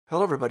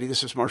Hello, everybody.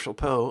 This is Marshall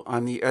Poe.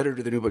 I'm the editor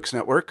of the New Books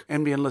Network.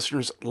 NBN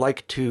listeners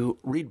like to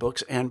read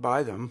books and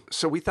buy them.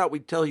 So we thought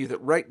we'd tell you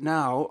that right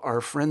now, our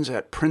friends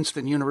at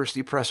Princeton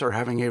University Press are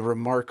having a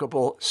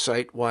remarkable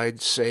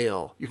site-wide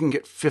sale. You can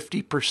get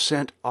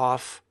 50%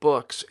 off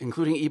books,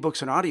 including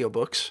ebooks and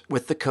audiobooks,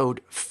 with the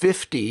code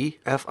 50,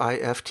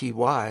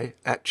 F-I-F-T-Y,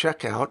 at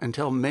checkout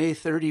until May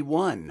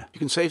 31. You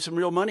can save some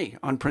real money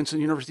on Princeton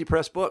University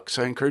Press books.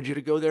 I encourage you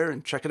to go there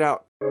and check it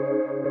out.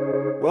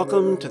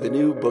 Welcome to the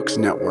New Books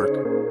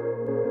Network.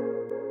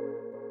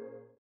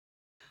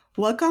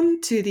 Welcome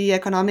to the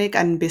Economic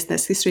and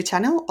Business History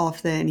channel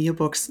of the New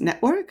Books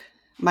Network.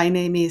 My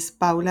name is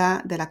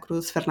Paula de la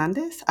Cruz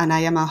Fernandez, and I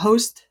am a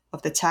host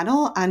of the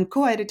channel and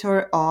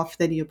co-editor of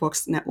the New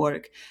Books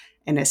Network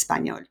en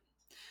Español.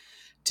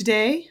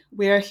 Today,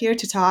 we are here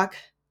to talk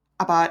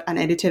about an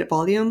edited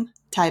volume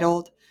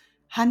titled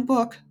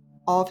Handbook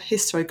of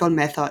Historical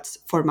Methods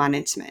for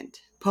Management,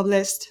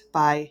 published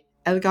by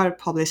Elgar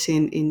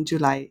Publishing in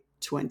July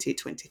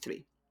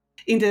 2023.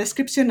 In the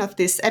description of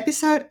this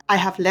episode, I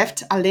have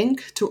left a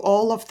link to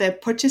all of the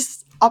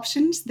purchase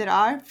options there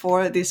are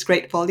for this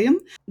great volume.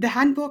 The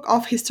Handbook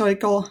of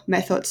Historical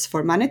Methods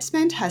for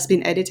Management has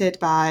been edited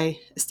by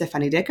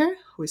Stephanie Decker,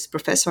 who is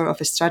Professor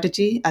of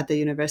Strategy at the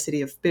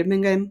University of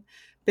Birmingham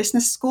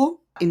Business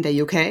School in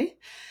the UK,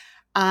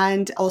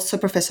 and also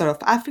Professor of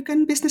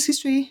African Business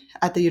History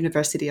at the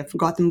University of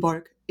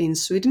Gothenburg in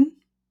Sweden.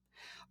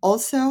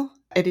 Also,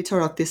 editor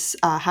of this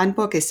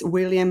handbook is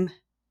William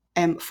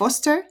M.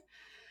 Foster,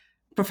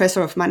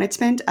 Professor of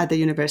Management at the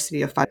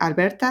University of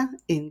Alberta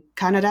in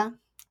Canada,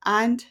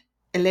 and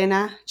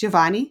Elena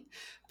Giovanni,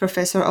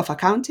 Professor of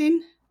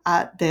Accounting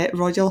at the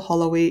Royal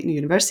Holloway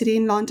University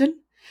in London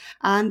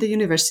and the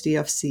University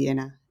of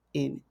Siena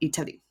in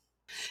Italy.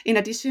 In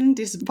addition,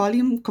 this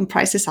volume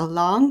comprises a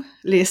long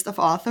list of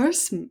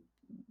authors.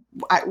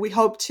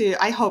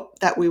 I hope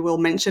that we will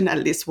mention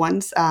at least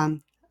once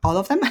all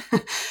of them.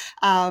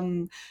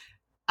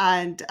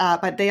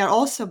 But they are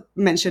also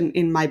mentioned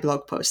in my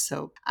blog post.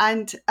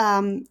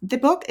 The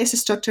book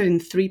is structured in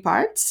 3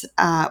 parts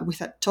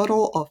with a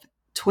total of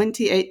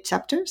 28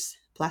 chapters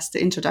plus the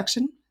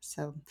introduction.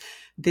 So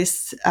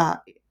this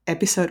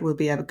episode will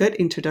be a good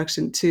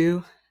introduction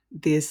to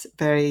this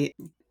very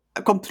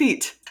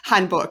complete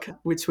handbook,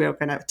 which we're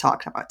going to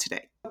talk about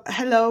today.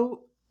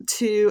 Hello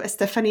to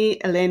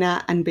Stephanie,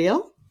 Elena, and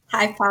Bill.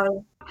 Hi,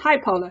 Paula. Hi,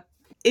 Paula.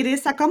 It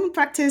is a common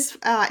practice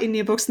in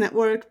New Books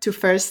Network to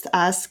first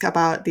ask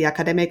about the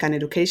academic and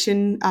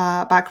education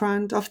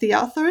background of the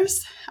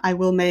authors. I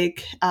will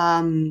make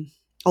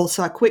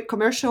also a quick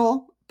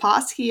commercial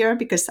pause here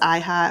because I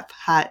have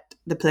had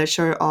the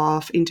pleasure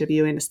of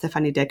interviewing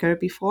Stephanie Decker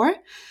before,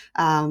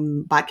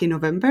 back in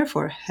November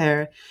for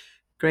her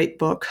great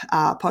book,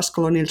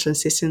 Post-Colonial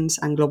Transitions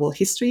and Global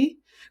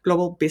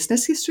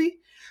Business History.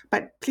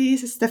 But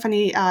please,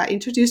 Stephanie,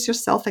 introduce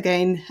yourself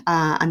again,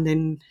 and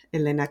then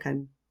Elena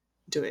can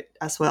do it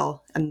as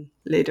well, and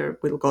later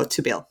we'll go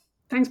to Bill.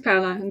 Thanks,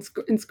 Paula.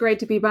 It's great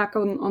to be back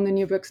on the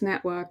New Books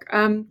Network.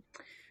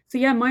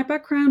 My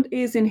background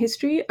is in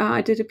history.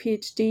 I did a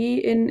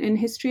PhD in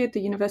history at the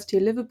University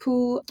of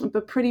Liverpool,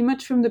 but pretty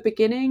much from the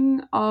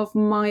beginning of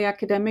my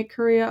academic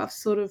career, I've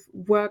sort of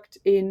worked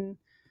in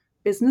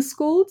business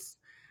schools.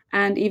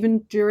 And even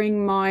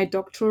during my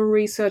doctoral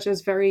research, I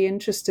was very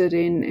interested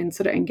in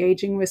sort of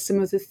engaging with some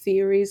of the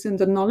theories and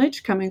the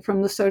knowledge coming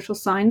from the social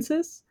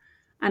sciences.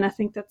 And I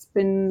think that's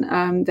been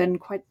then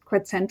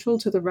quite central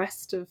to the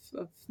rest of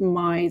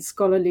my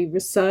scholarly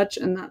research.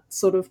 And that's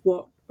sort of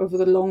what, over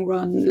the long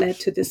run, led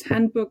to this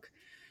handbook.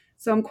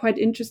 So I'm quite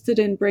interested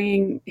in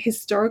bringing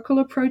historical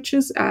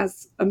approaches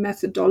as a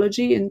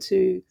methodology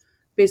into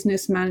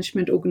business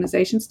management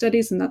organization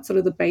studies. And that's sort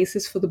of the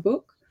basis for the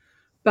book.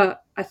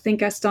 But I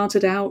think I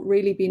started out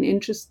really being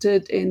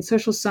interested in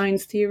social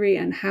science theory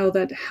and how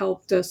that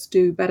helped us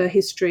do better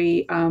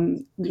history,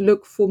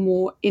 look for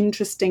more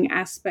interesting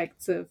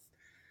aspects of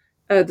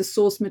the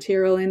source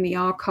material in the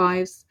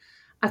archives.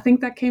 I think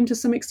that came to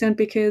some extent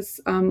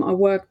because I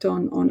worked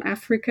on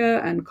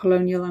Africa and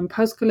colonial and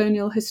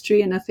post-colonial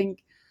history. And I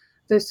think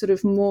those sort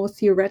of more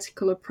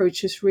theoretical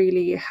approaches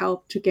really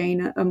helped to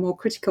gain a more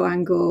critical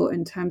angle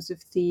in terms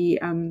of the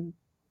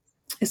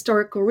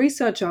historical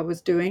research I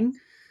was doing.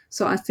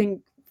 So I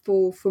think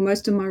for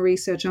most of my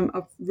research,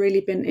 I've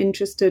really been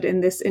interested in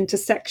this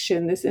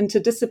intersection, this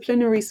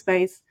interdisciplinary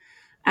space.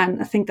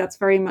 And I think that's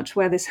very much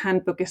where this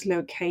handbook is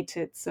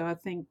located. So I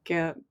think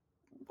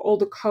all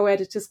the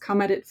co-editors come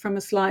at it from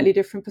a slightly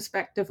different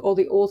perspective. All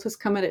the authors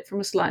come at it from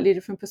a slightly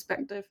different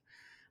perspective.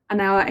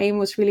 And our aim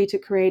was really to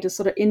create a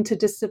sort of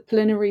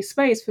interdisciplinary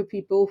space for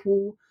people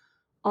who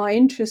are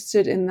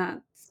interested in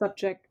that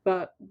subject,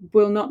 but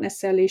will not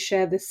necessarily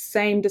share the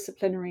same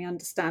disciplinary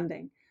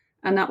understanding.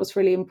 And that was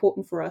really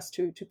important for us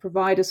to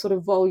provide a sort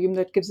of volume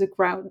that gives a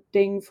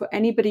grounding for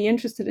anybody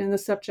interested in the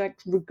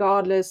subject,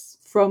 regardless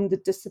of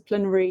the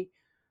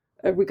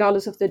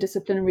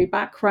disciplinary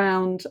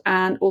background,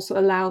 and also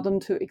allow them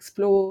to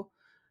explore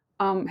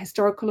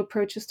historical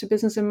approaches to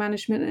business and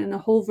management in a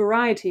whole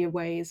variety of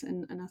ways.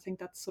 And I think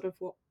that's sort of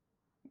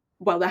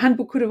well, the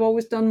handbook could have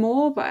always done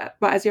more, but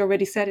as you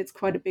already said, it's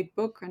quite a big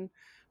book, and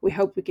we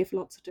hope we give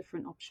lots of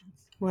different options.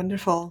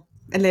 Wonderful.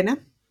 Elena?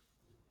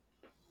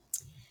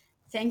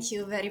 Thank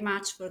you very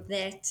much for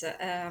that.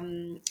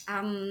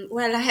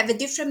 Well, I have a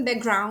different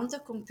background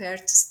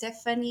compared to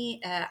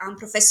Stephanie. I'm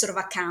professor of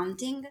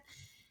accounting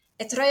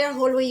at Royal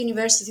Holloway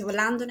University of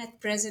London at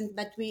present,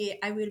 but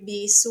I will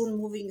be soon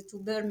moving to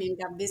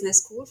Birmingham Business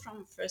School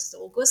from 1st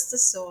August,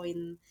 so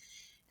in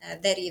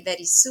very,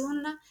 very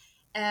soon.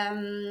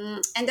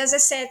 And as I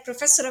said,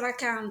 professor of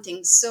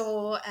accounting,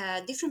 so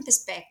different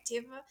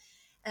perspective.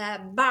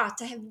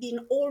 But I have been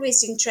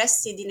always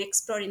interested in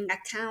exploring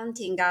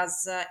accounting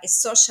as a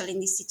social and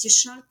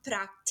institutional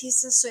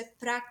practice, so a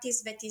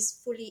practice that is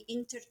fully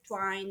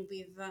intertwined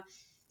with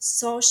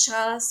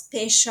social,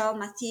 spatial,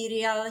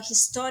 material,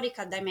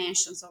 historical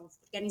dimensions of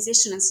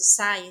organization and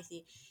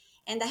society.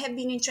 And I have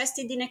been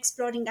interested in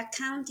exploring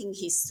accounting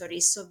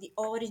history, so the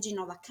origin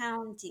of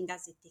accounting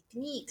as a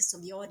technique, so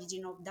the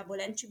origin of double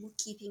entry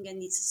bookkeeping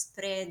and its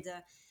spread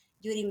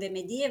during the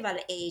medieval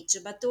age,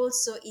 but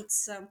also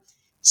its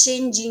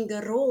changing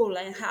role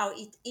and how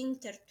it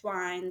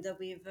intertwined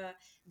with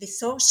the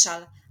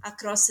social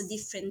across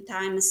different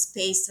time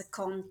space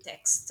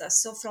context.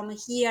 So from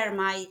here,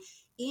 my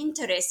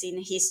interest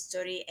in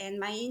history and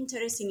my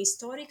interest in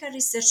historical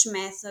research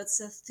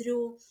methods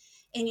through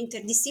an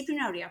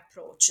interdisciplinary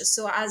approach.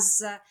 So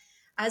as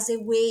a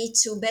way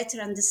to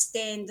better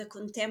understand the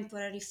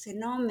contemporary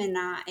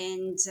phenomena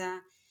and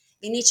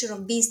the nature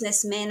of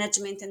business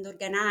management and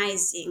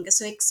organizing.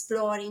 So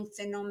exploring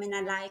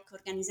phenomena like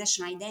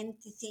organizational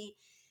identity,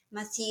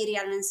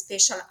 material and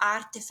spatial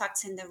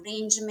artifacts and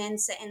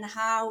arrangements, and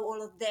how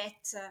all of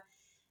that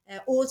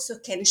also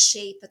can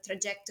shape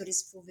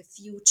trajectories for the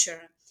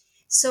future.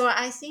 So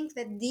I think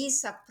that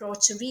this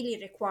approach really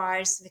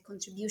requires the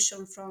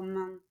contribution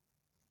from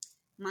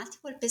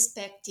multiple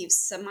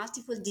perspectives,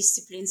 multiple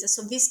disciplines.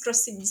 So this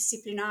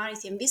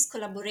cross-disciplinarity and this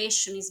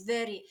collaboration is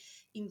very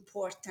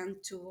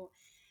important to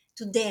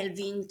delve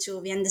into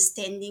the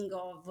understanding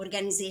of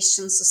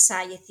organization,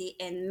 society,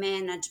 and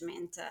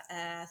management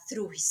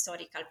through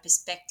historical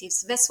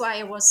perspectives. That's why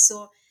I was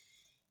so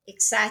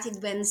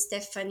excited when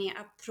Stephanie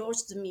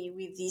approached me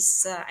with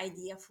this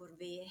idea for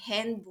the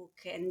handbook.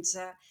 And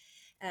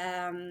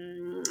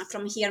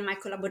from here, my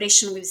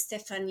collaboration with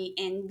Stephanie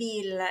and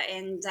Bill,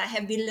 and I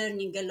have been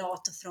learning a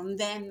lot from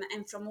them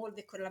and from all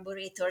the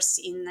collaborators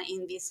in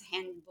this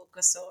handbook.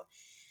 So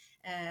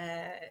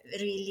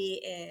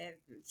really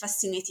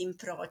fascinating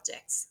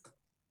projects.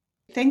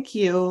 Thank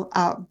you.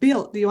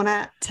 Bill, do you want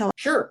to tell?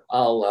 Sure.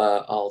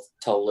 I'll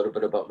tell a little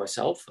bit about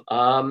myself.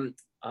 I'm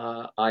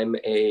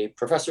a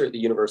professor at the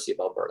University of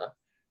Alberta.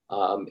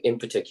 In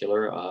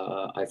particular,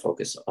 I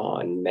focus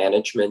on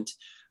management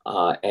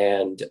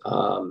and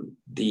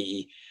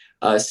the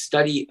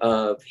study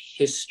of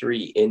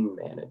history in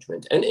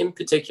management, and in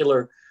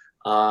particular,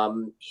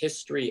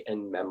 history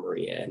and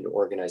memory and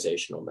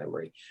organizational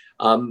memory.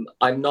 I'm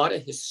not a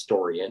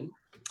historian,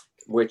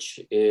 which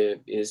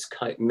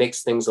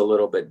makes things a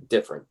little bit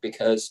different,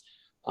 because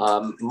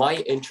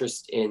my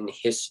interest in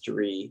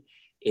history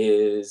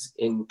is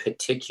in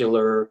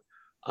particular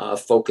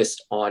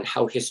focused on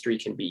how history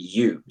can be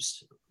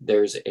used.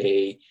 There's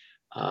a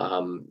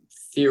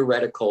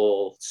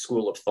theoretical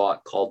school of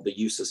thought called the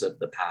uses of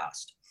the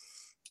past.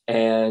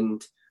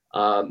 And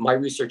my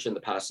research in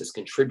the past has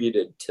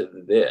contributed to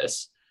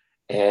this.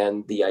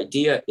 And the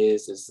idea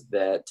is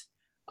that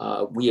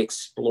we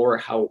explore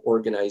how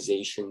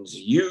organizations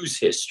use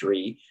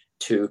history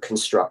to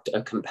construct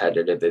a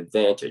competitive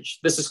advantage.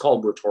 This is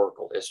called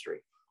rhetorical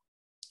history.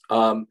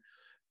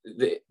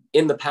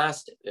 In the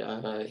past,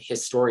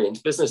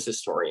 business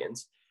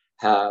historians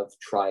have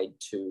tried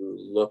to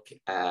look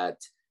at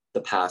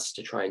the past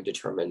to try and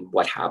determine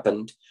what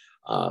happened,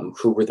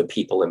 who were the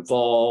people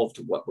involved,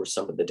 what were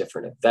some of the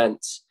different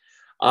events.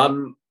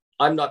 I'm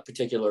not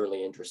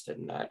particularly interested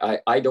in that.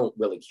 I don't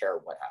really care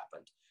what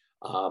happened.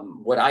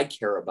 What I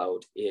care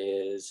about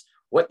is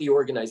what the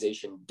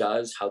organization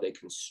does, how they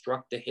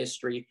construct a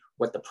history,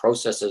 what the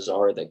processes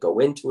are that go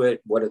into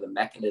it, what are the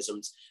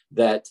mechanisms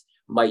that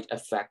might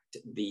affect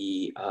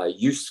the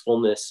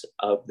usefulness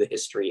of the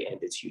history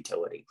and its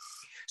utility.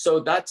 So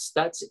that's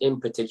in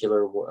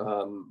particular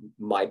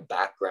my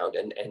background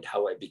and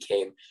how I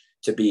became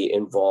to be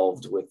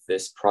involved with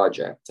this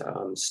project.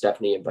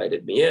 Stephanie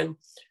invited me in.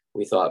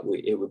 We thought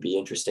it would be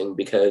interesting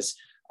because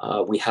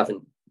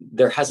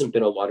there hasn't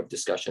been a lot of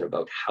discussion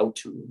about how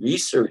to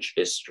research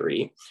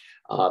history,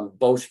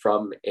 both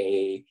from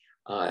a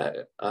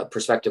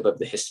perspective of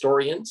the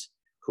historians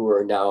who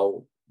are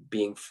now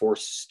being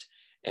forced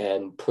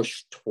and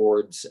pushed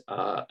towards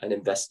an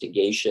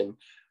investigation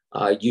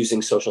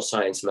using social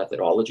science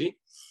methodology.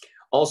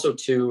 Also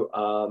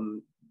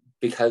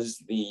because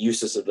the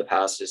uses of the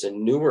past is a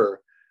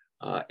newer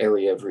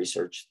area of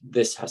research,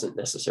 this hasn't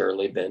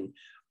necessarily been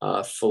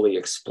fully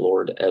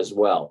explored as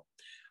well.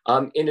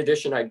 In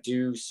addition, I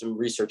do some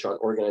research on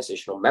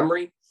organizational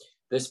memory.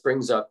 This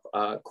brings up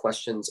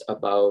questions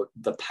about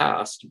the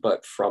past,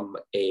 but from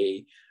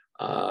a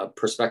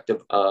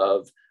perspective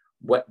of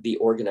what the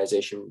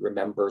organization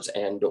remembers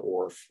and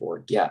or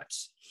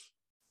forgets.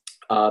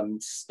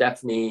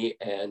 Stephanie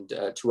and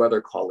two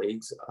other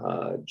colleagues,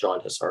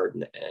 John Hassard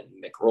and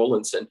Mick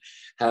Rowlandson,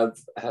 have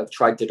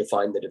tried to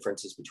define the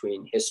differences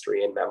between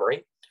history and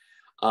memory.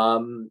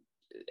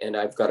 And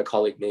I've got a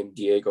colleague named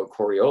Diego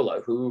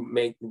Coriola who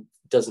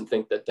doesn't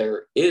think that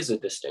there is a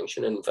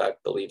distinction, and in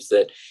fact believes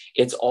that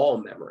it's all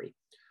memory.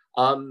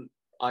 I'm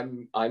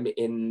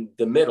in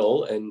the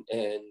middle and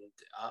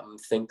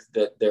think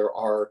that there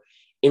are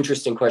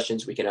interesting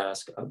questions we can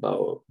ask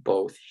about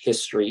both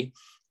history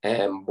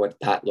and what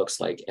that looks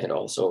like, and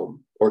also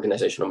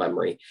organizational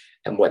memory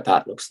and what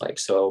that looks like.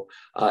 So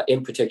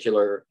in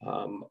particular,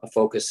 a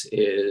focus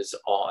is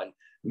on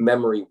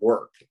memory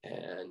work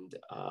and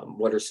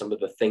what are some of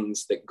the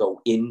things that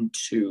go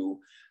into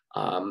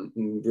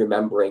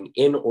remembering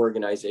in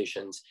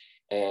organizations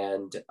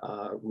and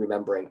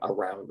remembering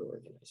around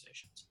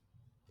organizations.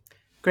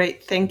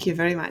 Great, thank you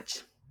very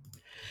much.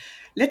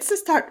 Let's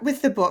start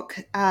with the book.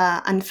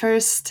 And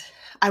first,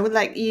 I would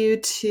like you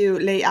to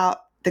lay out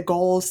the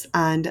goals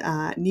and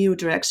new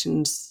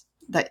directions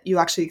that you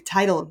actually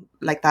title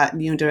like that,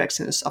 new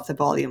directions of the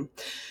volume.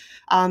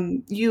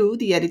 You,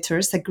 the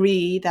editors,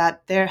 agree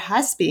that there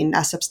has been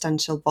a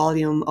substantial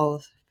volume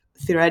of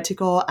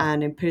theoretical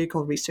and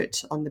empirical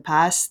research on the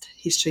past,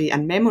 history,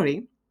 and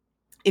memory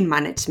in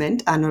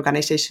management and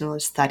organizational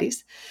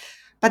studies,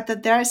 but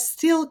that there are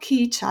still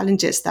key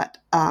challenges that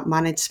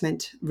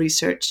management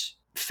research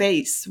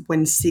face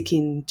when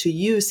seeking to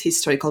use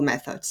historical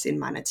methods in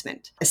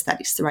management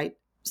studies, right?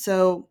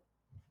 So,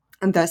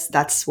 and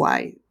that's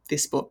why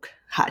this book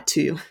had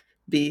to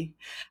be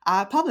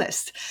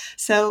published.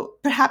 So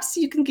perhaps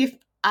you can give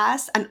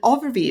us an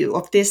overview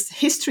of this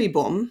history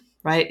boom,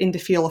 right, in the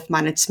field of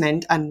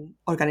management and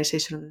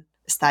organizational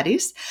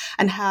studies,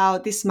 and how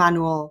this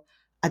manual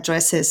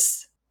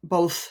addresses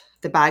both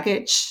the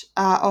baggage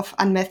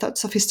and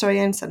methods of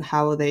historians, and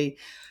how they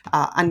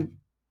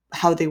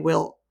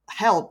will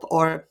help,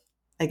 or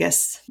I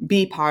guess,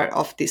 be part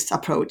of this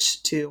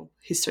approach to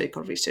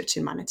historical research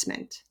in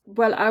management.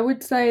 Well, I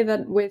would say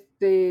that with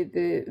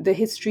the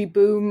history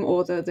boom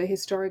or the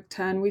historic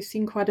turn, we've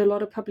seen quite a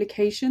lot of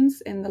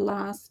publications in the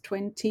last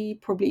 20,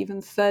 probably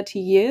even 30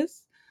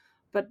 years.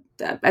 But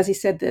as you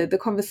said, the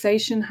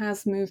conversation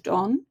has moved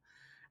on.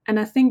 And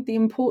I think the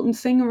important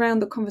thing around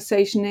the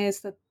conversation is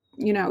that,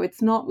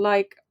 it's not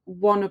like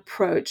one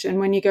approach. And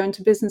when you go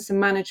into business and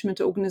management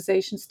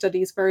organization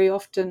studies, very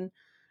often,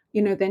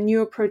 there are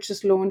new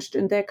approaches launched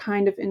and they're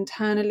kind of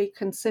internally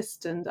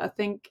consistent. I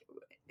think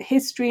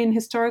history and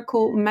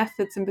historical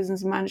methods in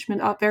business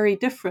management are very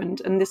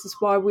different. And this is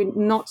why we're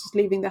not just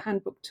leaving the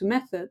handbook to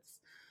methods.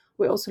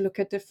 We also look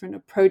at different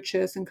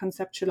approaches and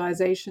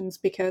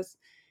conceptualizations, because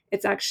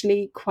it's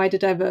actually quite a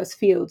diverse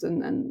field.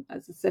 And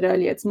as I said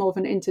earlier, it's more of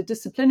an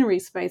interdisciplinary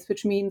space,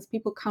 which means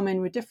people come in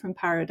with different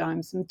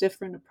paradigms and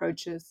different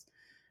approaches.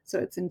 So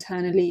it's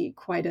internally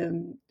quite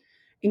an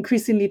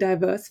increasingly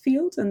diverse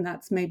field. And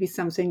that's maybe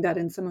something that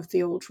in some of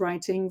the old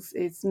writings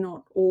is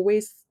not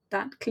always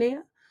that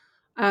clear.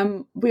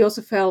 We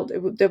also felt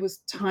there was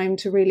time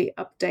to really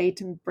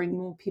update and bring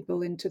more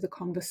people into the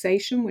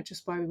conversation, which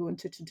is why we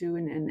wanted to do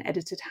an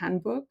edited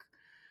handbook.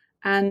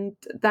 And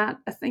that,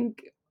 I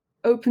think,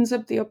 opens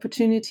up the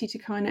opportunity to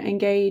kind of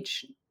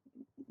engage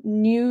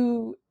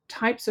new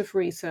types of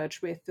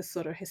research with this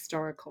sort of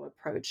historical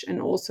approach,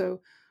 and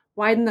also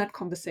widen that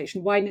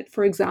conversation, widen it,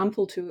 for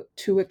example,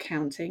 to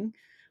accounting,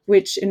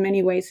 which in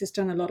many ways has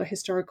done a lot of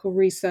historical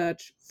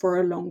research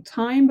for a long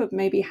time, but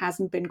maybe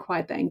hasn't been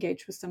quite that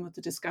engaged with some of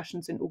the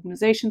discussions in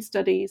organization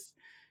studies.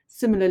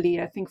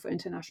 Similarly, I think for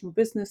international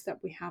business that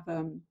we have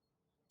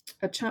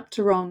a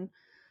chapter on.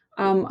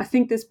 I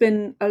think there's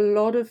been a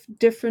lot of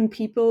different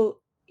people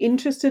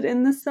interested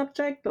in this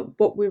subject, but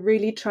what we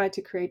really tried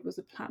to create was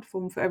a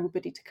platform for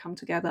everybody to come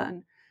together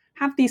and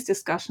have these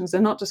discussions,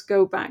 and not just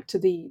go back to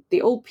the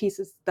old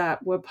pieces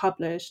that were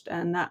published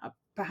and that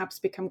perhaps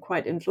become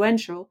quite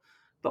influential,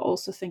 but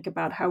also think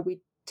about how we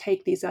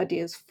take these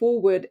ideas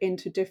forward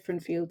into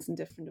different fields and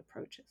different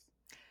approaches.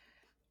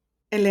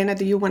 Elena,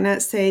 do you want to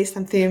say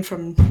something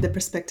from the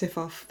perspective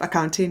of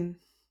accounting?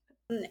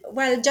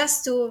 Well,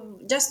 just to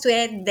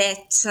add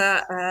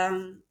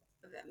that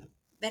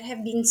there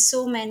have been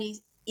so many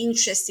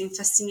interesting,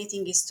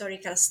 fascinating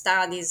historical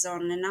studies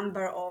on a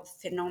number of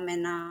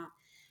phenomena: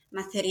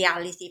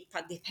 materiality,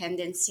 path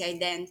dependency,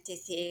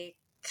 identity,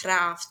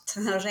 craft,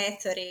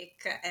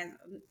 rhetoric, and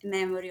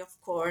memory, of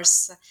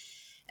course.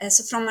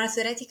 So from a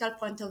theoretical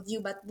point of view,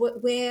 but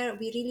where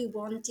we really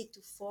wanted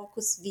to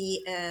focus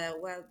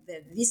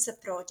this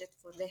project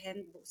for the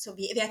handbook, so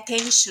the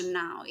attention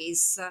now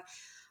is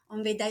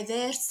on the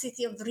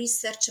diversity of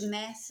research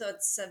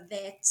methods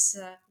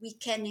that we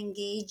can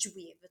engage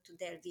with to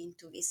delve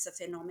into this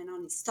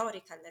phenomenon,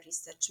 historical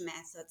research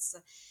methods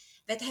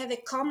that have a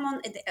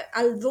common,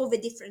 although the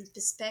different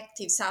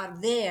perspectives are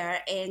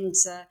there and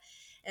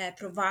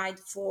provide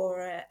for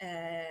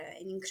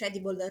an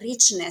incredible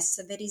richness,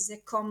 there is a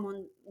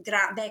common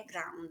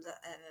background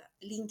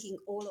linking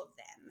all of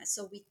them.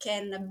 So we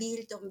can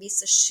build on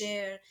this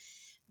shared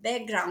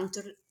background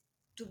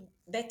to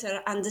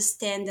better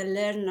understand and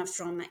learn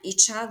from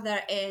each other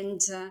and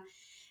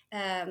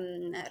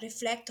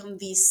reflect on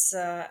these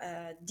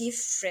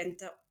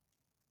different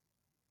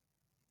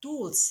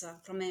tools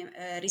from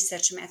a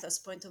research methods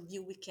point of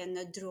view we can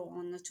draw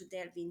on to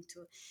delve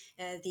into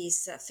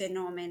these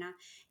phenomena.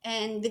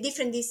 And the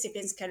different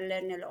disciplines can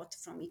learn a lot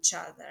from each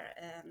other.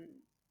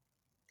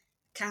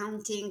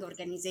 Counting,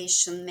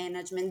 organization,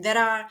 management. There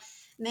are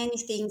many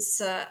things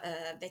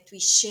that we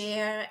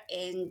share,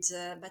 and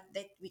but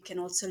that we can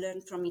also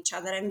learn from each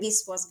other. And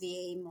this was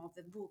the aim of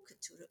the book,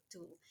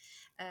 to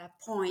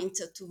point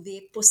to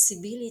the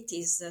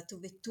possibilities, to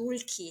the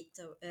toolkit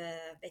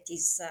that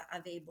is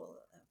available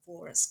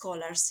for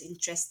scholars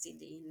interested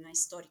in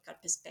historical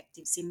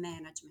perspectives in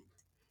management.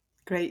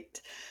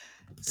 Great.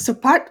 So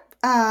part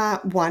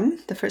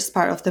one, the first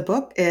part of the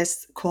book,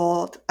 is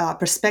called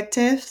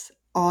Perspectives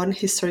on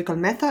Historical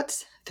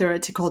Methods,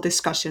 Theoretical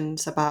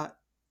Discussions about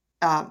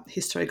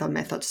historical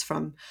methods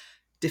from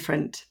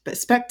different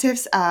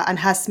perspectives, and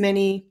has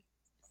many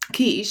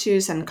key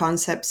issues and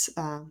concepts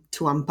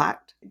to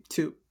unpack,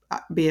 to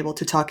be able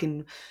to talk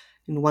in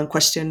one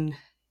question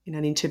in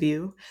an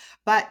interview.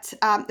 But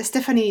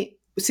Stephanie,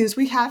 since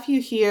we have you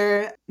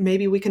here,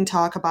 maybe we can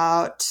talk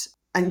about,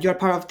 and you're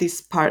part of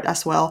this part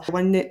as well, I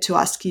wanted to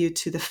ask you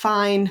to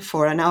define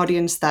for an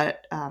audience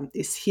that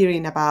is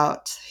hearing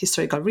about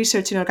historical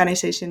research in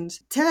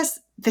organizations. Tell us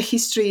the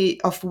history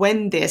of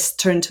when this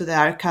turn to the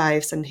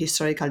archives and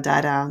historical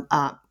data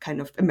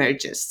kind of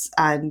emerges,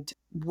 and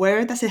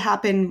where does it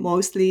happen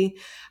mostly,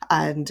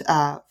 and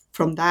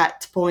from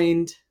that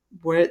point,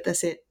 where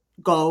does it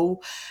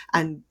go,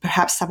 and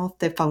perhaps some of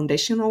the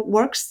foundational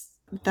works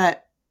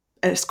that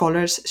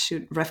scholars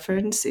should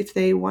reference if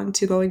they want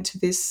to go into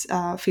this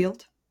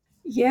field?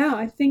 Yeah,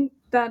 I think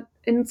that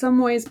in some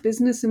ways,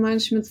 business and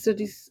management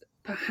studies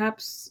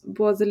perhaps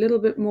was a little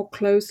bit more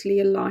closely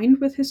aligned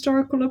with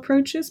historical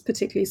approaches,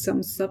 particularly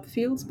some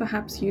subfields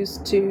perhaps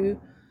used to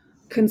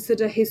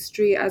consider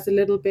history as a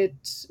little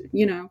bit,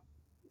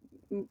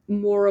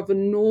 more of a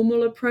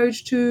normal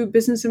approach to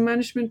business and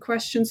management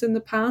questions in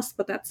the past,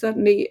 but that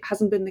certainly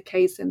hasn't been the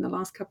case in the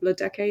last couple of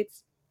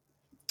decades.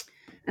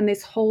 And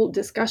this whole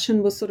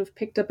discussion was sort of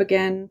picked up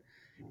again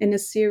in a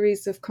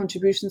series of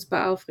contributions by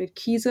Alfred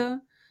Kieser.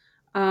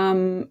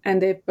 And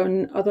there have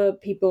been other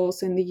people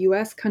also in the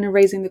US kind of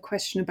raising the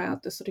question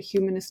about the sort of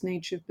humanist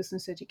nature of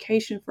business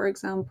education, for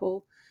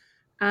example.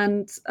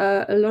 And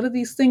a lot of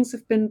these things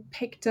have been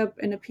picked up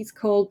in a piece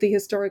called The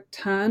Historic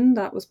Turn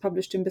that was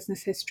published in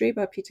Business History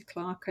by Peter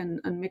Clark and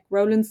Mick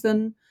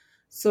Rowlandson,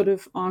 sort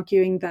of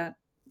arguing that,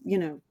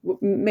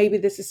 maybe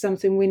this is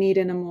something we need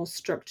in a more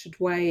structured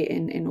way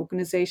in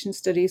organization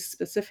studies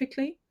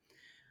specifically.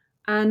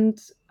 And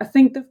I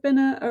think there have been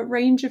a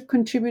range of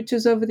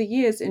contributors over the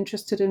years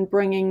interested in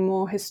bringing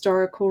more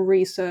historical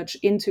research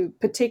into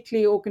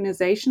particularly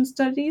organization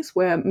studies,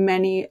 where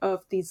many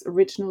of these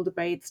original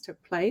debates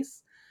took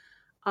place.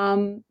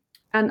 And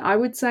I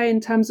would say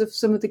in terms of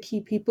some of the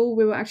key people,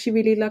 we were actually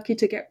really lucky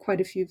to get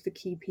quite a few of the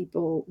key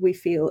people we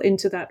feel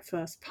into that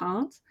first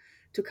part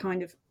to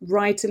kind of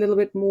write a little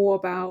bit more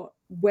about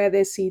where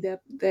they see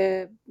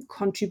their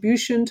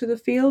contribution to the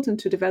field and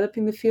to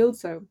developing the field.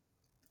 So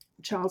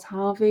Charles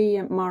Harvey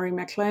and Mari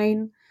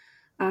MacLean.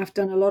 I've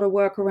done a lot of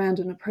work around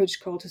an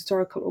approach called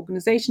historical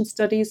organization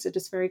studies that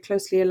is very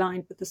closely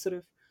aligned with the sort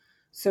of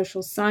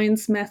social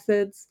science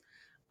methods.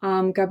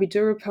 Gabi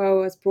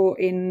Durapo has brought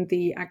in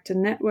the actor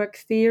network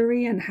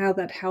theory and how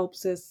that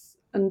helps us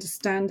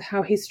understand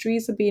how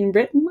histories are being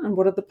written and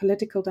what are the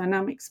political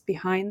dynamics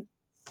behind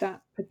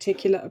that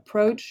particular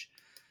approach.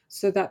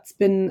 So that's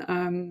been,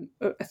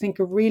 I think,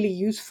 a really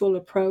useful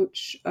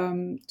approach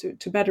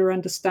to better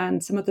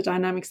understand some of the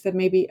dynamics that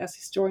maybe as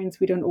historians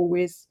we don't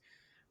always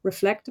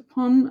reflect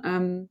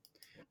upon.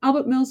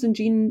 Albert Mills and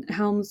Jean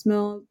Helms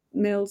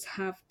Mills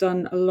have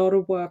done a lot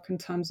of work in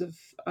terms of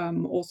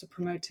also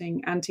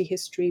promoting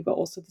anti-history, but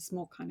also this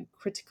more kind of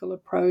critical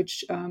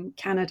approach.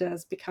 Canada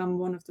has become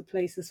one of the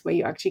places where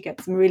you actually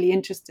get some really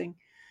interesting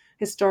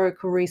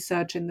historical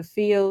research in the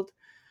field.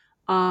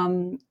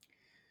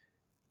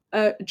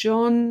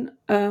 John,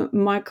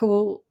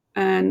 Michael,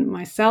 and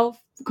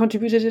myself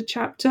contributed a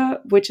chapter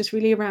which is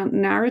really around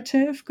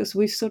narrative, because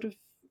we've sort of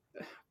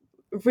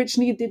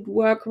originally did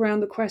work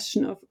around the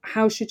question of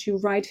how should you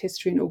write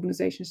history in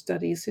organization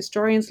studies.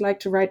 Historians like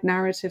to write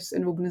narratives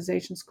and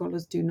organization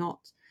scholars do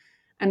not.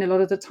 And a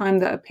lot of the time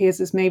that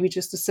appears as maybe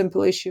just a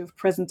simple issue of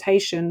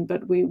presentation,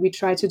 but we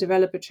try to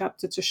develop a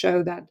chapter to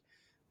show that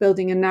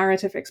building a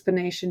narrative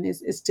explanation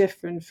is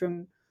different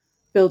from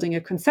building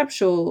a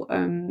conceptual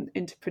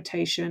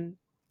interpretation.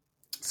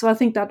 So I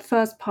think that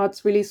first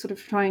part's really sort of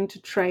trying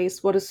to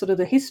trace what is sort of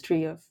the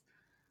history of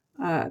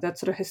that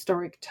sort of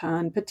historic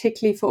turn,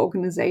 particularly for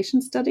organization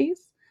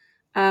studies.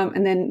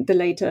 And then the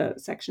later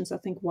sections, I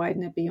think,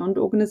 widen it beyond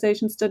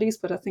organization studies.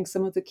 But I think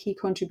some of the key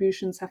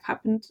contributions have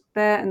happened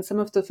there, and some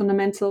of the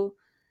fundamental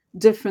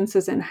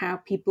differences in how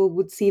people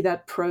would see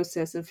that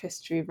process of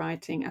history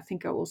writing, I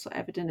think, are also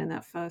evident in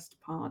that first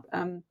part.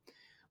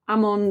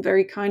 Amon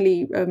very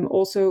kindly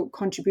also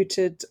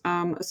contributed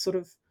a sort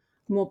of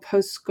more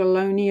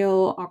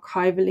post-colonial,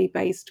 archivally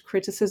based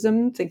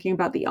criticism, thinking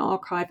about the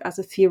archive as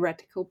a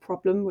theoretical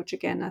problem, which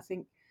again, I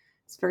think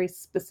is very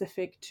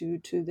specific to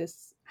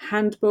this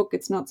handbook.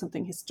 It's not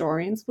something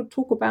historians would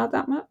talk about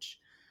that much,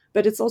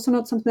 but it's also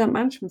not something that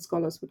management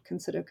scholars would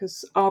consider,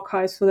 because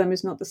archives for them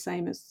is not the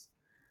same as,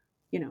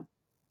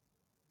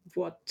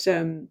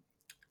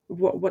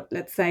 what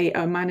let's say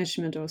a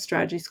management or a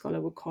strategy scholar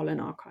would call an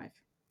archive.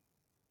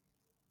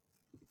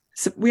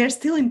 So we are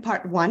still in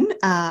part one.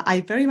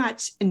 I very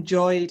much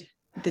enjoyed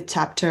the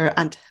chapter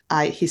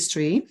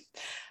Anti-History.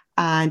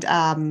 And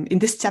in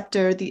this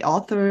chapter, the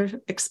author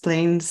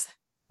explains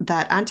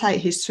that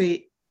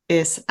anti-history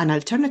is an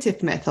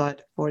alternative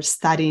method for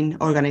studying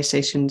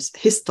organizations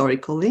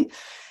historically.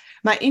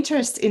 My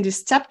interest in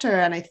this chapter,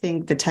 and I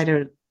think the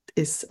title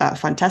is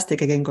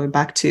fantastic, again, going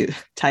back to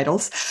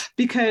titles,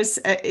 because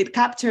it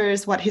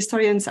captures what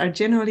historians are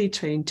generally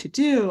trained to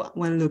do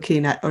when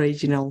looking at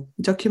original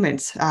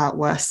documents,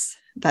 was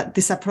that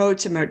this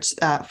approach emerged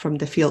from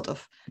the field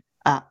of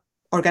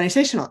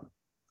organization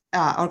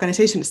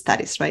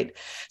studies, right?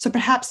 So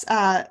perhaps,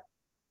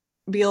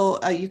 Bill,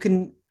 you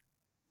can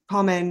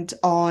comment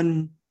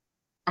on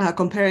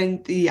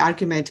comparing the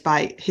argument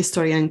by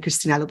historian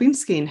Krystyna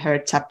Lubiński in her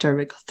chapter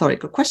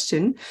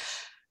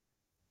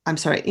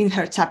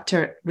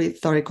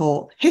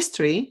Rhetorical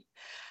History,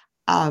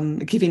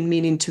 giving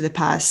meaning to the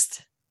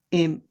past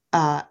in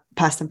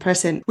past and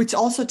present, which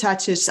also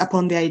touches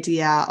upon the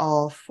idea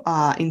of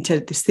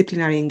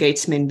interdisciplinary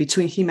engagement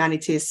between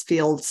humanities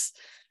fields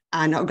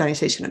and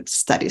organizational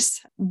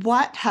studies.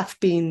 What have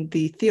been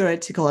the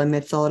theoretical and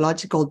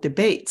methodological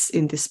debates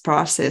in this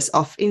process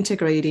of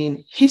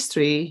integrating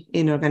history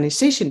in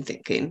organization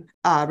thinking,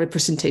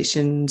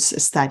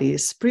 representations,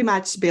 studies? Pretty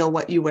much, Bill,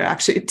 what you were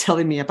actually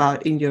telling me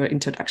about in your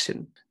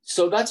introduction.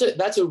 So that's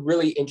a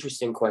really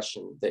interesting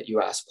question that you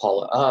asked,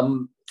 Paula.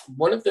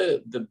 One of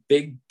the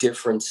big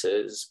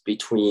differences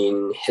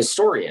between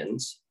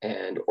historians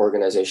and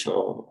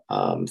organizational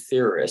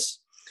theorists,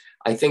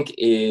 I think,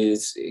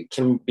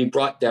 can be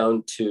brought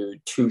down to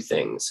two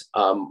things.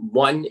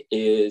 One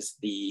is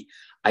the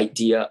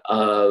idea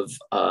of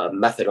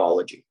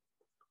methodology.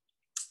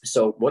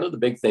 So one of the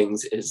big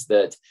things is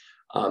that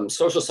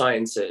social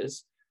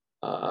sciences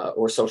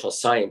or social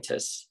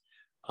scientists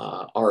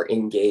are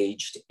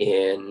engaged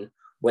in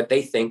what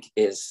they think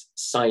is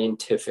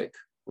scientific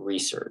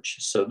research.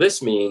 So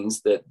this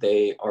means that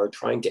they are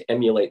trying to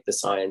emulate the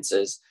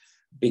sciences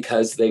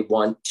because they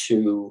want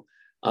to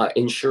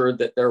ensure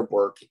that their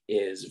work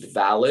is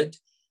valid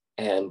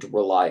and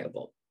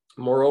reliable.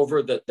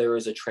 Moreover, that there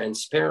is a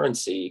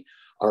transparency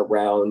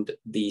around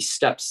the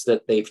steps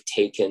that they've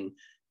taken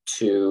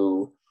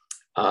to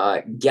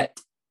get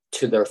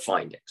to their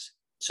findings.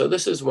 So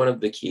this is one of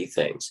the key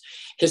things.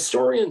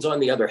 Historians, on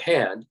the other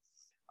hand,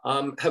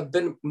 have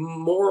been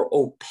more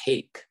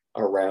opaque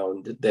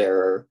around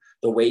the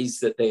ways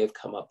that they have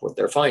come up with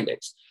their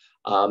findings.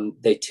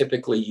 They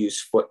typically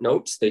use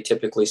footnotes. They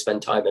typically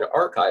spend time in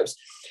archives.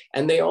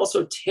 And they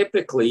also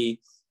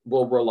typically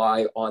will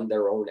rely on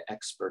their own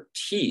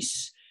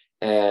expertise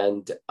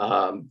and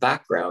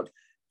background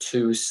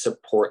to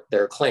support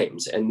their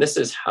claims. And this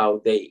is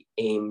how they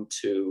aim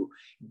to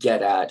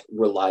get at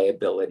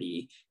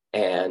reliability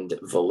and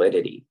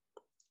validity.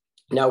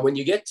 Now, when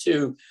you get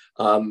to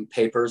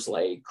papers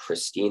like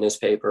Krystyna's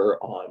paper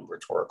on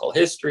rhetorical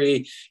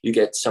history, you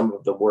get some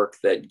of the work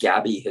that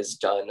Gabby has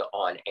done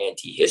on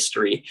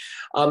anti-history.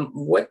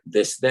 What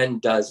this then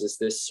does is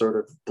this sort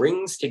of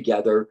brings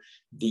together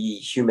the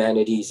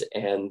humanities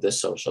and the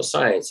social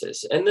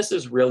sciences. And this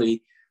is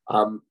really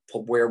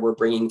where we're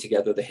bringing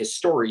together the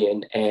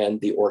historian and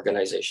the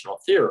organizational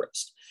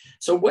theorist.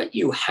 So what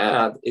you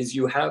have is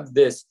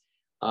this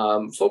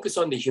focus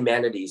on the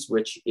humanities,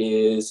 which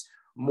is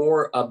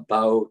more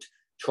about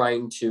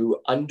trying to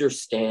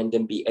understand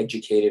and be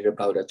educated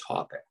about a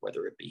topic,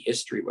 whether it be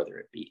history, whether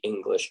it be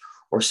English,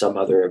 or some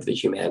other of the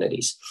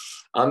humanities.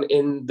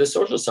 In the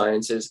social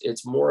sciences,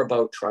 it's more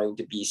about trying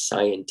to be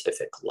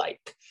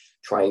scientific-like,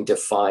 trying to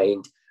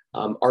find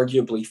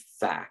arguably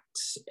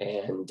facts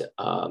and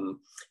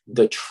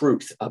the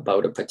truth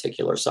about a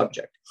particular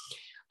subject.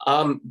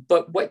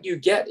 But what you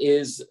get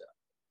is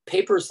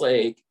papers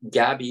like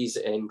Gabby's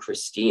and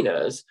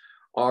Krystyna's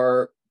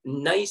are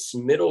nice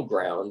middle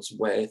grounds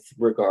with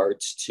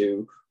regards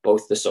to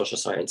both the social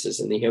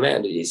sciences and the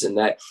humanities. And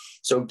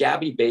so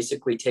Gabby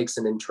basically takes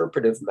an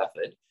interpretive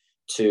method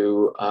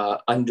to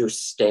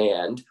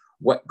understand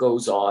what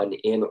goes on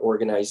in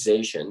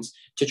organizations,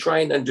 to try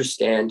and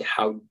understand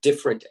how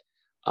different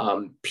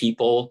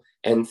people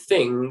and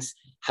things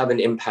have an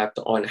impact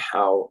on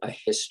how a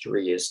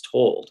history is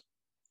told.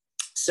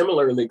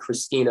 Similarly,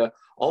 Krystyna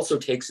also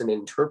takes an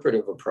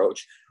interpretive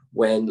approach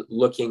when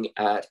looking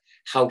at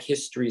how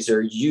histories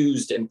are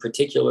used and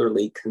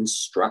particularly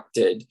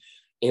constructed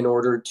in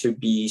order to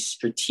be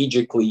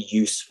strategically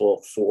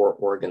useful for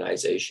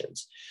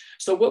organizations.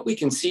 So what we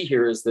can see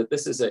here is that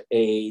this is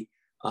a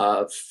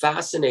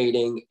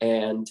fascinating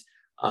and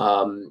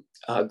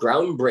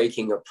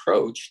groundbreaking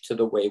approach to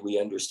the way we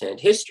understand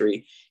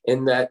history,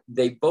 in that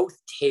they both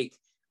take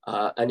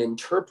an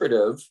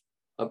interpretive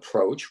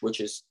approach, which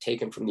is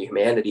taken from the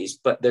humanities,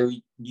 but they're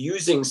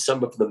using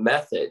some of the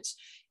methods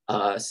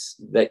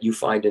that you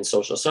find in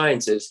social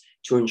sciences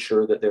to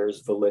ensure that there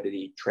is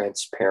validity,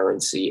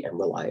 transparency, and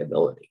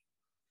reliability.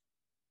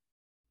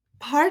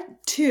 Part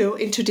 2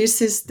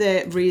 introduces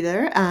the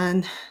reader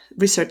and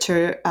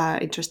researcher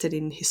interested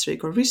in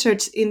historical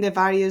research in the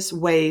various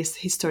ways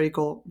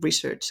historical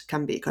research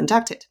can be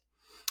conducted.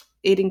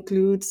 It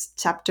includes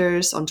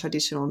chapters on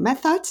traditional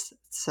methods,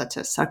 such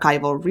as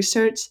archival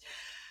research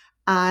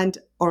and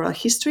oral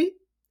history,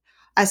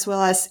 as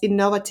well as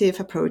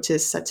innovative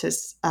approaches such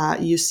as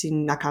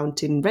using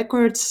accounting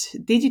records,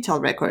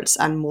 digital records,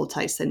 and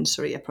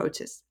multisensory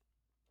approaches.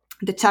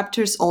 The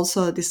chapters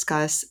also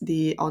discuss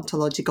the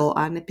ontological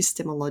and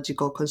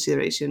epistemological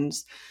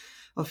considerations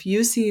of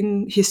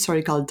using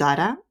historical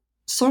data,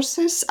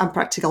 sources, and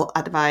practical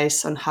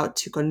advice on how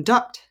to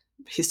conduct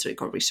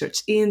historical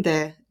research in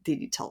the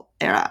digital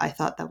era. I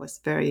thought that was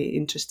very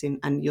interesting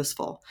and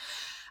useful.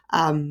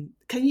 Can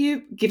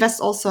you give us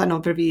also an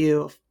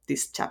overview of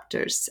these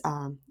chapters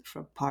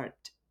from part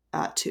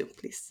 2,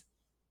 please?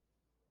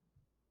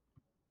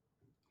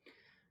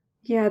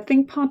 Yeah, I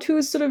think part 2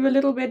 is sort of a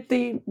little bit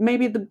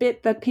maybe the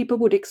bit that people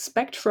would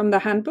expect from the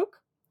handbook,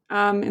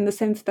 in the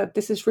sense that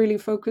this is really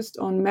focused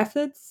on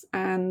methods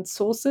and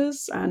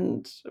sources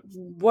and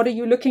what are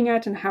you looking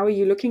at and how are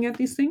you looking at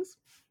these things.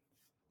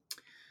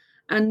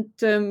 And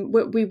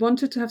we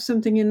wanted to have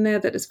something in there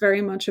that is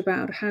very much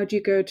about how do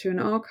you go to an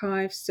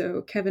archive.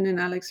 So Kevin and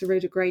Alex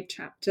wrote a great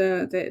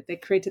chapter. They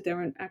created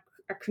their own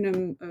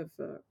acronym of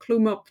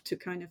CLUMUP to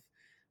kind of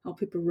help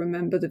people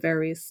remember the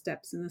various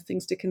steps and the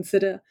things to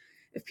consider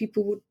if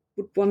people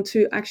would want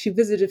to actually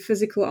visit a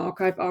physical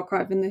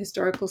archive in the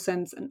historical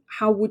sense. And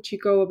how would you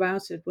go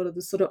about it? What are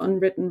the sort of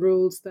unwritten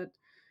rules that,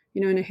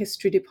 in a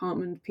history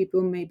department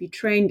people may be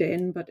trained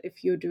in, but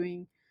if you're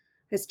doing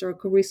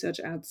historical research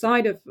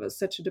outside of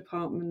such a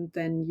department,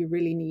 then you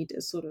really need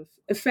a sort of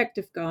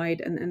effective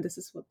guide, and this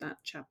is what that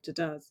chapter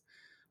does.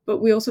 But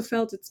we also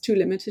felt it's too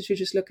limited to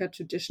just look at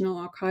traditional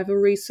archival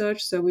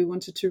research, so we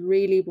wanted to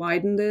really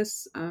widen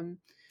this,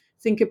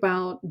 think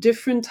about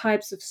different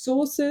types of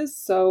sources.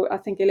 So I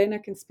think Elena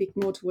can speak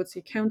more towards the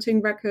accounting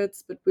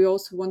records, but we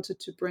also wanted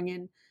to bring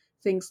in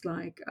things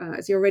like,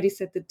 as you already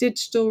said, the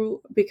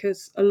digital,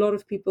 because a lot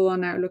of people are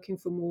now looking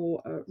for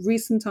more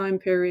recent time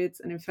periods.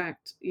 And in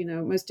fact,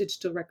 most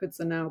digital records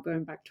are now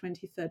going back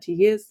 20, 30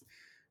 years.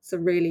 So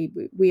really,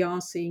 we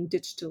are seeing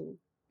digital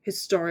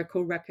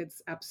historical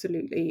records,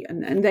 absolutely.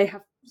 And they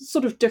have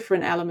sort of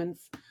different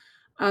elements.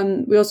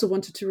 We also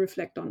wanted to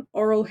reflect on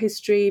oral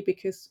history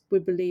because we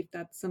believe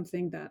that's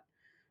something that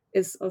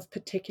is of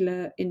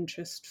particular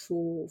interest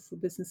for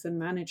business and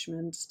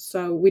management.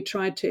 So we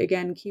tried to,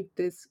 again, keep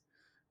this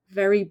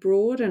very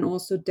broad and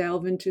also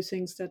delve into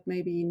things that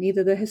maybe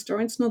neither the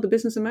historians nor the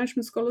business and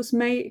management scholars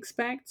may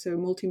expect. So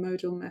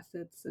multimodal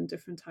methods and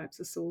different types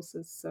of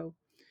sources. So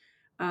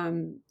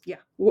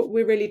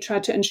we really try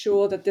to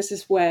ensure that this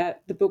is where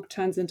the book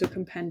turns into a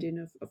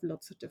compendium of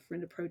lots of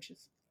different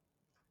approaches.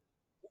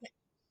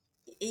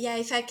 Yeah,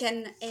 if I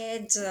can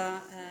add a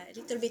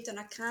little bit on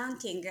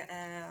accounting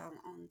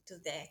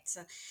onto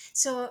that.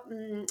 So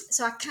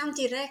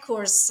accounting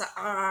records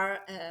are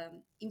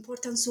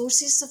important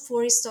sources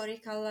for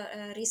historical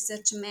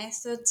research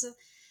methods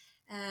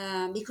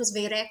because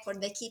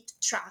they keep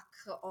track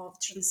of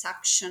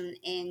transaction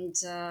and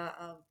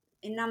a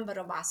number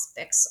of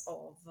aspects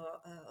of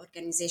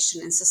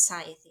organization and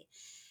society.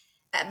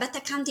 But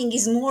accounting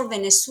is more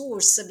than a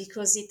source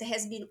because it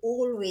has been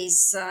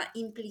always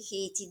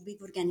implicated with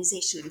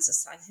organization and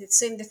society.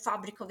 So in the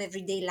fabric of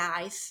everyday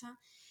life,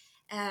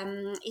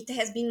 it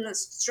has been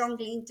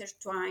strongly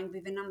intertwined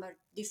with a number of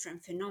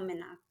different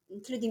phenomena,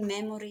 including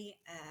memory,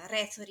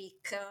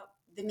 rhetoric,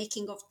 the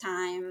making of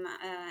time,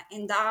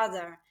 and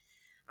other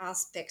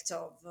aspects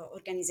of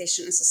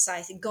organization and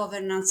society,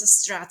 governance,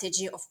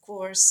 strategy, of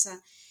course.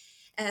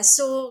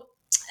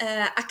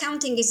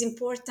 Accounting is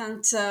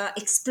important.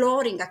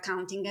 Exploring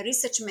accounting and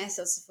research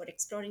methods for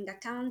exploring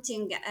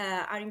accounting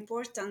are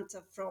important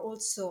for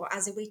also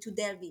as a way to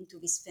delve into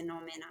this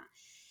phenomena.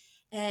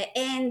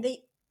 And the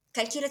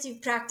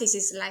calculative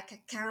practices like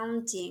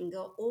accounting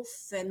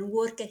often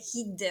work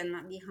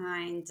hidden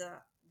behind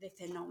the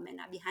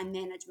phenomena, behind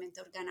management,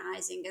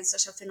 organizing, and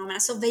social phenomena.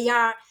 So they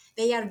are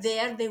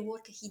there, they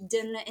work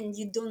hidden, and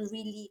you don't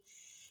really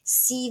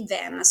see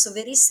them. So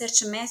the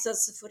research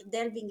methods for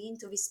delving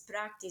into these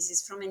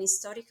practices from an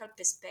historical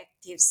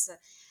perspectives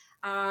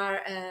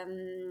are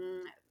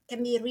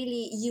can be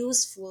really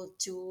useful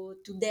to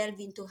delve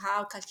into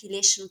how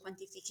calculation,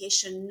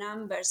 quantification,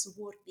 numbers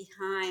work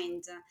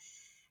behind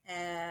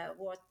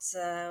what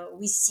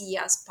we see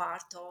as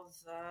part of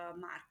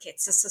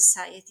markets,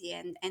 society,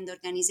 and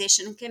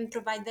organization, and can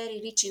provide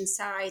very rich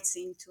insights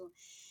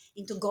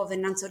into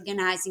governance,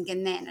 organizing,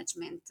 and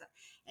management.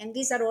 And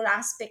these are all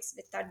aspects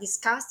that are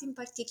discussed in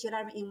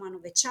particular in one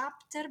of the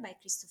chapters by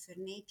Christopher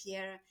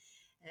Napier,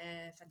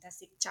 a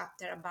fantastic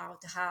chapter about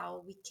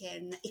how we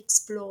can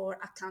explore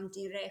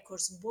accounting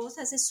records both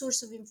as a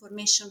source of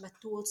information but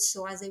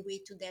also as a way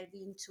to delve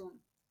into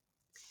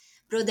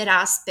broader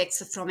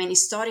aspects from an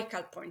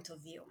historical point of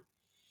view.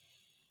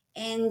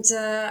 And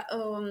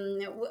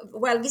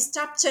well, this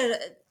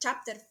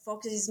chapter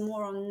focuses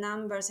more on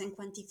numbers and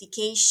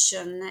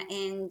quantification.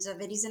 And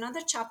there is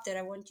another chapter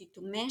I wanted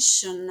to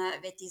mention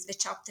that is the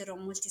chapter on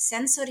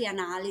multisensory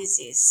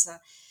analysis.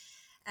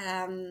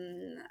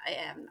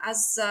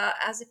 As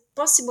a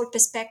possible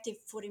perspective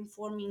for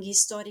informing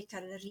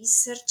historical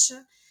research,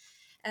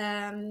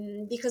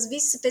 because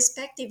this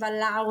perspective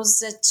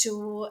allows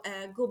to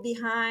go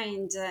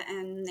behind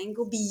and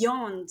go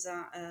beyond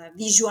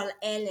visual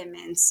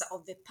elements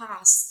of the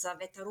past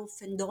that are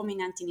often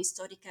dominant in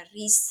historical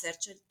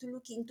research, to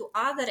look into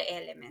other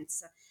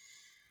elements.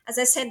 As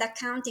I said,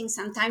 accounting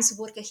sometimes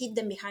work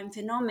hidden behind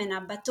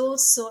phenomena, but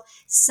also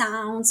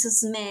sounds,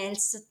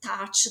 smells,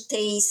 touch,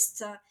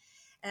 taste,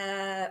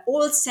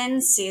 all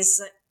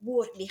senses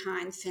work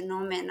behind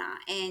phenomena,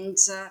 and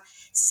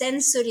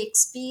sensory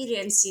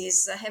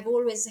experiences have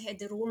always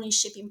had a role in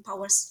shaping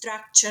power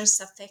structures,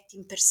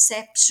 affecting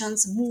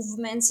perceptions,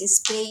 movements in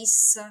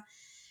space,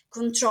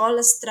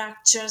 control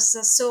structures.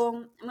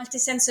 So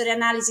multisensory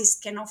analysis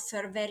can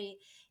offer very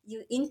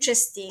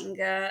interesting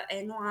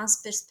and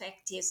nuanced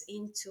perspectives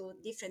into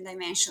different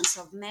dimensions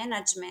of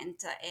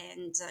management,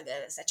 and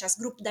such as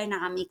group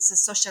dynamics,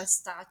 social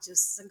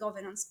status,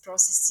 governance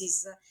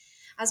processes,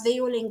 as they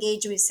all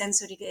engage with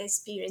sensory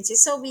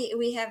experiences. So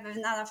we have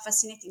another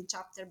fascinating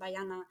chapter by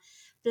Anna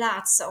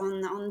Platz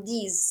on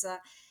this.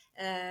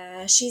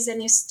 She's an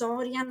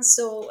historian,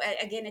 so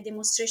again, a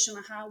demonstration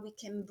of how we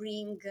can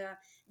bring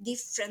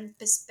different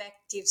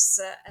perspectives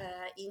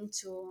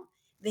into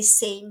the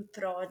same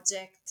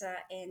project,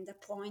 and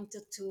point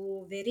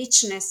to the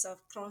richness of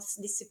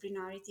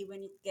cross-disciplinarity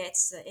when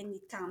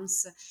it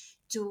comes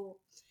to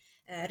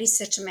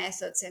research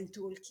methods and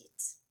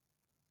toolkits.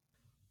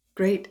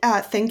 Great.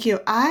 Thank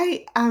you.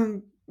 I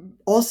am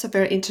also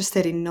very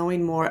interested in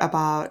knowing more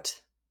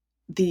about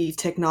the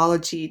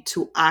technology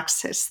to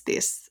access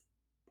this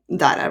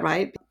data,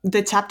 right?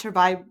 The chapter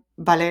by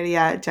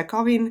Valeria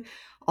Jacobin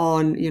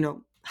on,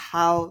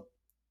 how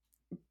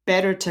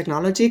better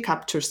technology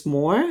captures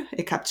more.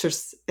 It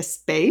captures a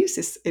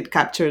space. It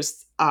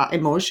captures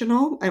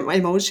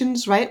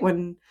emotions, right?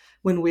 When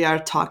we are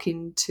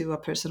talking to a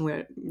person,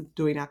 we're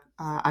doing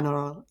an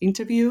oral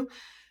interview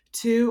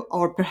to,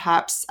 or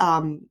perhaps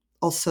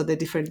also the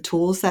different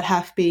tools that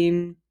have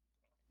been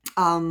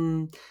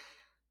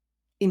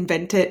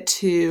invented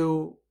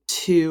to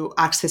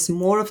access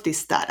more of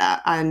this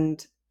data.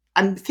 And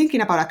I'm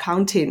thinking about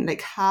accounting,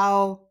 like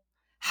how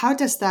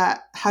does a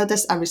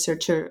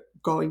researcher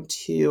go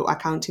into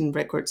accounting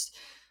records?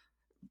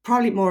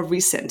 Probably more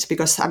recent,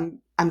 because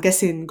I'm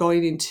guessing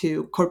going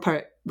into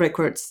corporate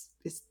records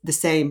is the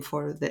same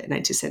for the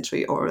 19th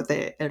century or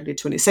the early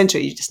 20th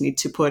century. You just need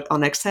to put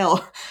on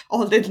Excel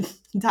all the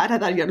data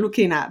that you're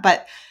looking at.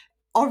 But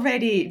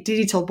already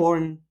digital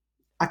born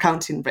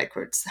accounting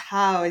records,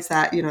 how is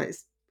that?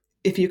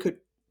 If you could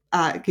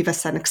give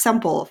us an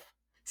example of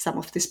some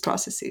of these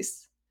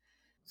processes.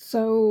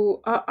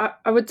 So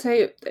I would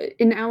say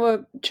in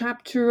our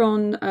chapter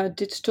on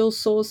digital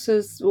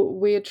sources,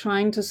 we are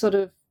trying to sort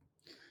of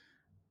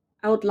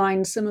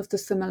outline some of the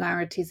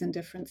similarities and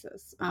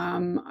differences.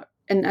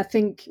 And I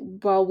think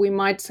while we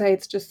might say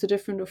it's just a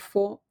different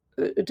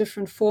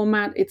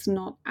format, it's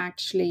not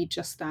actually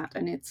just that.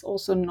 And it's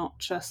also not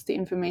just the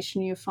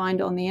information you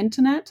find on the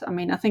internet. I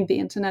mean, I think the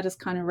internet has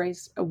kind of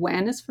raised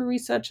awareness for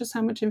researchers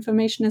how much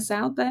information is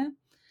out there.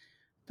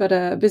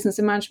 But business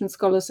and management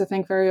scholars, I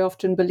think, very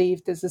often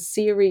believe there's a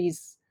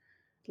series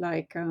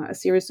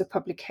of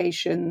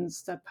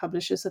publications that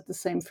publishes at the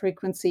same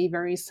frequency,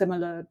 very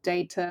similar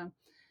data.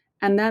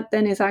 And that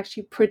then is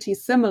actually pretty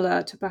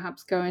similar to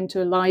perhaps go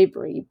into a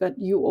library. But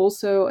you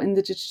also, in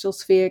the digital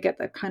sphere, get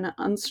that kind of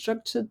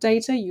unstructured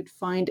data you'd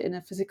find in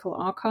a physical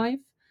archive,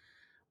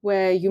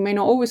 where you may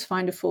not always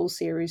find a full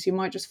series. You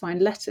might just find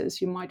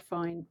letters. You might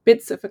find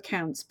bits of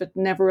accounts, but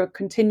never a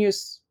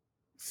continuous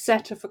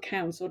set of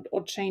accounts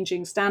or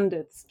changing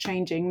standards,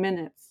 changing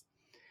minutes.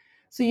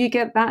 So you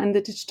get that in the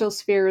digital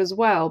sphere as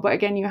well. But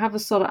again, you have a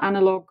sort of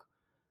analog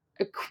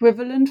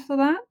equivalent for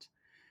that.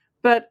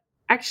 But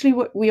actually,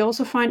 what we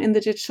also find in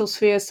the digital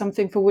sphere is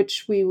something for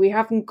which we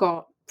haven't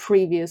got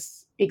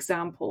previous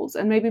examples.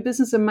 And maybe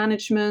business and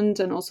management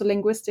and also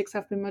linguistics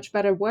have been much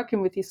better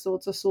working with these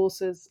sorts of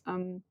sources.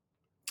 And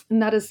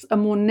that is a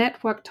more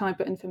network type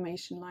of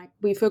information. Like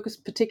we focus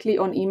particularly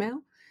on email,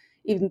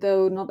 even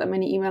though not that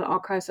many email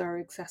archives are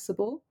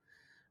accessible.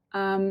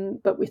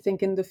 But we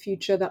think in the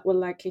future that will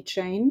likely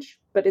change.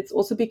 But it's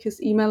also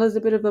because email is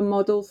a bit of a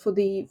model for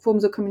the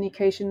forms of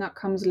communication that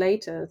comes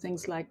later,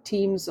 things like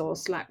Teams or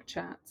Slack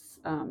chats,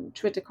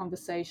 Twitter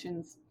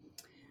conversations.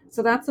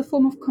 So that's a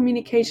form of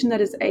communication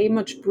that is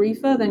much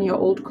briefer than your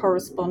old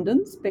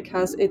correspondence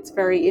because it's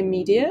very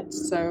immediate.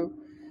 So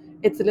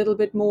it's a little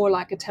bit more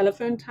like a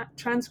telephone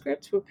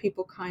transcript where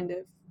people kind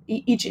of,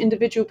 each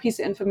individual piece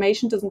of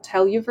information doesn't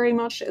tell you very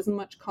much, there isn't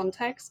much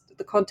context.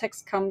 The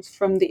context comes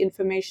from the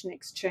information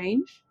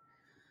exchange.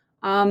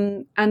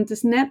 And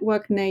this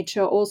network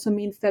nature also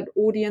means that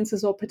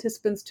audiences or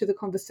participants to the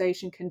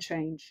conversation can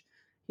change.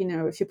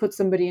 if you put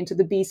somebody into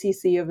the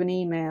BCC of an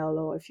email,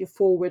 or if you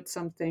forward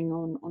something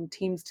on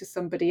Teams to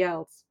somebody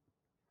else.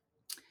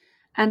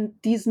 And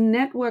these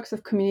networks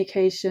of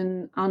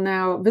communication are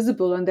now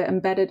visible, and they're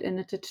embedded in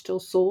a digital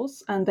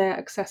source, and they're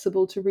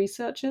accessible to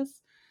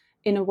researchers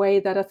in a way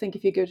that I think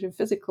if you go to a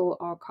physical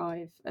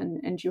archive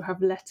and you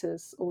have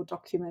letters or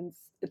documents,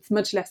 it's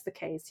much less the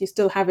case. You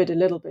still have it a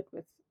little bit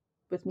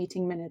with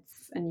meeting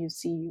minutes, and you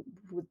see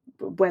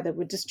where they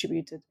were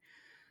distributed.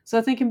 So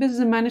I think in business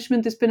and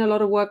management, there's been a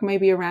lot of work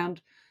maybe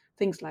around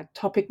things like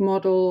topic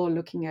model or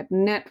looking at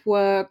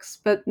networks,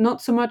 but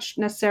not so much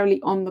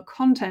necessarily on the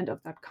content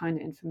of that kind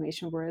of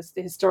information, whereas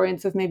the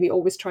historians have maybe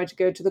always tried to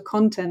go to the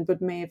content,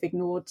 but may have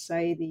ignored,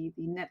 say, the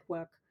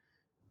network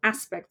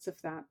aspects of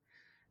that.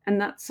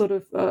 And that's sort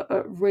of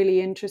a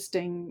really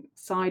interesting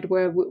side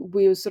where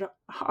we were sort of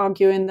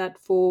arguing that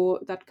for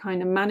that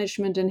kind of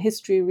management and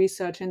history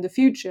research in the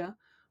future,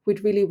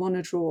 we'd really want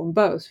to draw on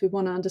both. We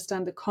want to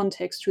understand the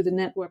context through the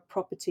network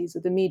properties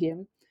of the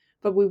medium,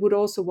 but we would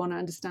also want to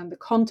understand the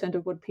content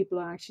of what people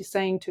are actually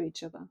saying to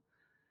each other.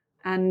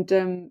 And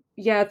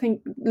I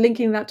think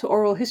linking that to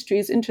oral history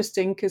is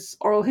interesting, because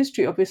oral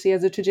history, obviously,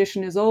 as a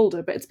tradition, is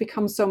older, but it's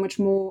become so much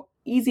more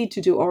easy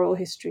to do oral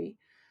history.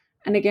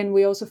 And again,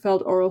 we also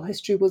felt oral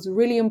history was a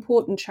really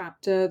important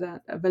chapter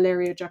that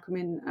Valeria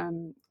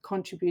Giacomin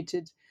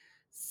contributed,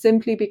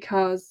 simply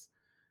because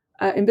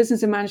in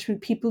business and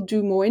management, people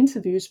do more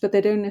interviews, but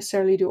they don't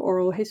necessarily do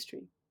oral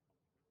history.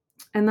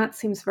 And that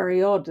seems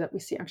very odd, that we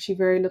see actually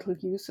very little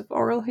use of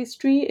oral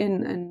history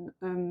in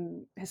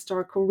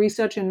historical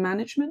research and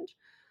management.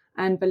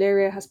 And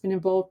Valeria has been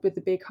involved with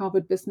the big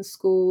Harvard Business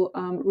School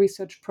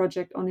research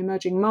project on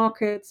emerging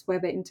markets, where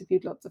they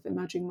interviewed lots of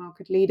emerging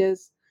market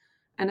leaders.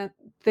 And I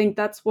think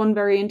that's one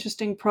very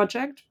interesting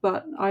project.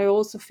 But I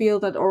also feel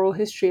that oral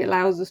history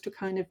allows us to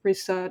kind of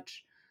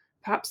research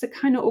perhaps the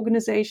kind of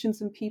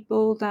organizations and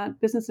people that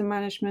business and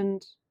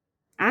management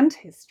and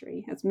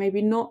history has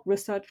maybe not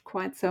researched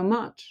quite so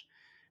much.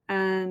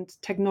 And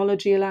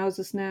technology allows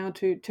us now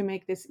to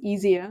make this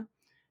easier,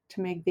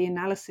 to make the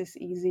analysis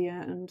easier,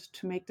 and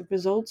to make the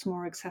results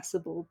more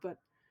accessible, but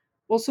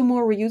also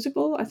more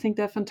reusable. I think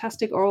there are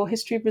fantastic oral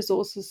history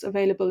resources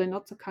available in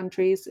lots of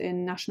countries,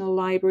 in national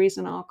libraries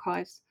and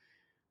archives.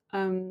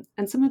 And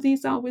some of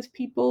these are with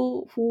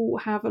people who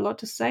have a lot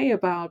to say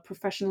about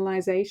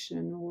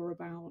professionalization or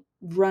about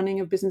running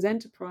of business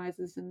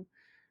enterprises. And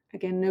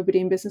again, nobody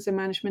in business and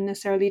management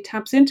necessarily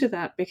taps into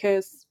that,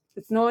 because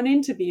it's not an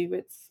interview.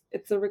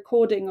 It's a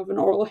recording of an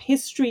oral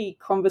history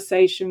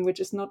conversation, which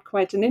is not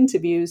quite an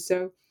interview.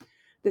 So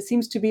there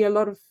seems to be a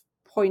lot of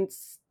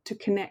points to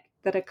connect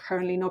that are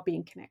currently not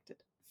being connected.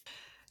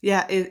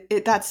 Yeah,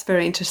 that's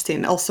very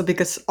interesting. Also,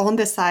 because on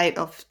the side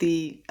of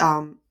the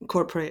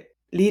corporate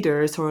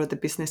leaders or the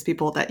business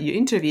people that you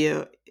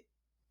interview,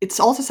 it's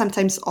also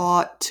sometimes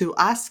odd to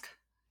ask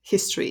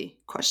history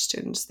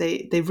questions.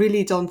 They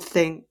really don't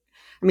think.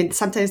 I mean,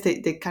 sometimes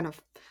they kind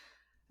of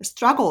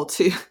struggle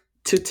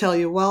to tell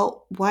you,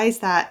 well, why is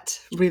that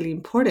really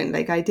important?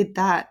 Like, I did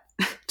that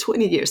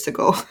 20 years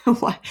ago.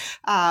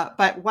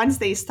 But once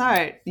they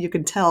start, you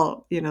can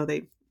tell,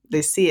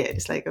 they see it.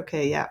 It's like,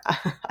 okay, yeah,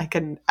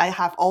 I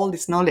have all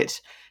this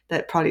knowledge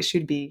that probably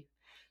should be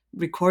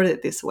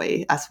recorded this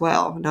way as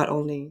well, not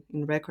only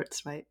in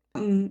records, right?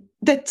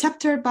 The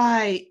chapter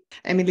by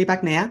Emily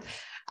Bagnea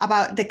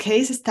about the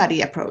case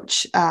study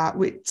approach,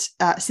 which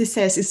she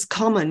says is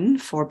common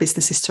for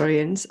business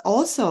historians,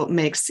 also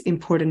makes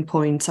important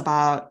points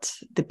about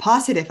the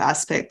positive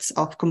aspects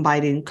of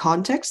combining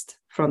context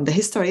from the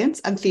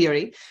historians and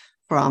theory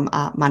from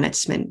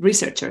management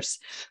researchers.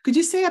 Could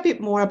you say a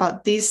bit more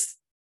about this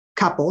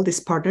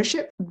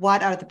partnership?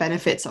 What are the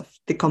benefits of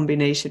the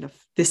combination of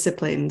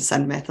disciplines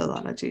and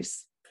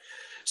methodologies?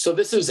 So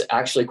this is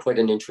actually quite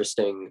an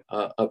interesting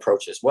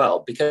approach as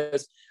well,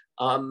 because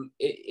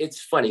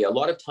it's funny. A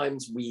lot of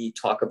times we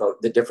talk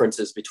about the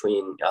differences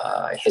between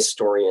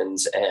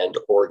historians and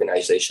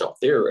organizational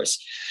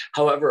theorists.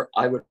 However,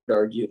 I would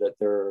argue that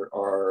there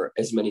are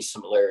as many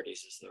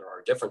similarities as there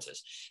are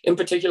differences. In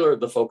particular,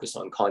 the focus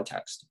on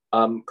context.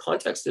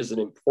 Context is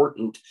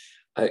important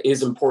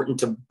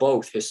to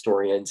both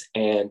historians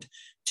and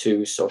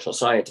to social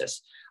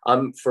scientists.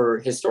 For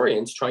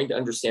historians, trying to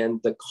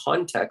understand the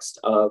context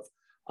of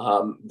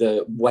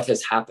what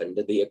has happened,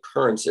 the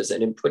occurrences,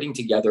 and in putting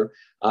together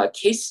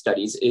case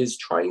studies is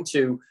trying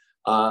to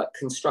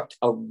construct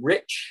a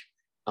rich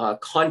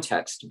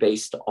context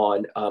based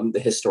on the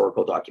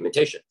historical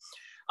documentation.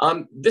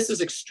 This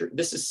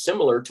is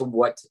similar to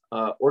what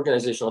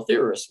organizational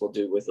theorists will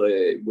do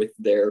with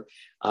their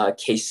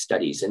case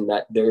studies, in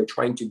that they're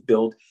trying to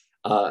build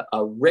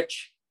a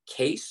rich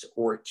case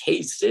or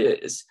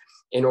cases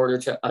in order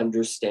to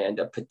understand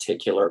a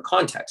particular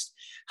context.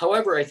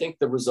 However, I think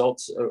the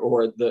results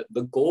or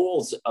the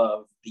goals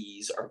of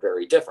these are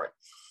very different.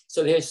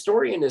 So the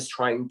historian is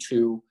trying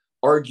to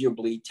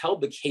arguably tell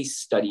the case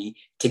study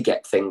to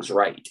get things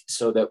right,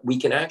 so that we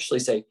can actually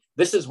say,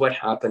 this is what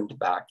happened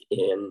back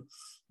in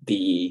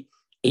the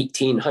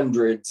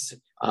 1800s,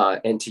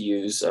 and to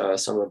use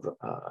some of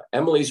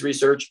Emily's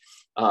research,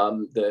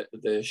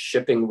 the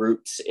shipping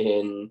routes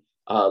in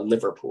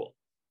Liverpool.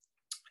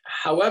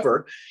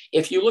 However,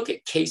 if you look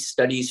at case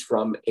studies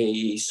from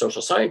a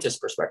social scientist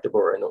perspective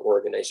or an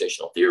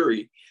organizational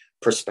theory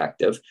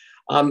perspective,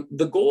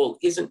 the goal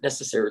isn't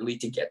necessarily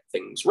to get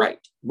things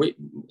right.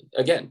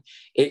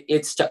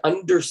 It's to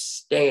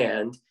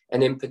understand,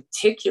 and in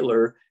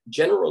particular,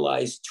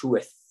 generalize to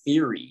a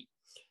theory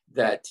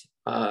that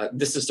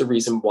this is the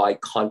reason why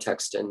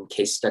context and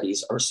case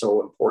studies are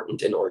so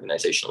important in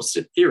organizational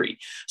theory.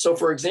 So,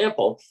 for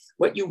example,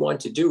 what you want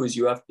to do is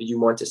you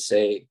want to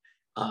say,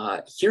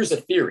 here's a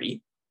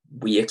theory,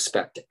 we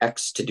expect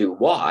X to do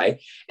Y,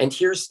 and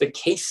here's the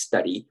case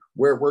study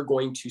where we're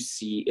going to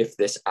see if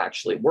this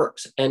actually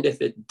works. And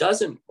if it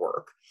doesn't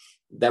work,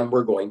 then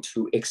we're going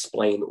to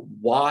explain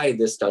why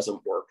this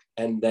doesn't work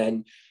and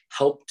then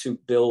help to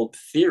build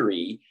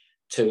theory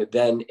to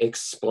then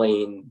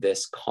explain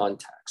this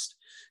context.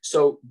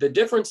 So the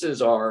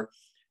differences are,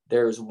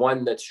 there's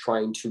one that's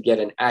trying to get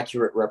an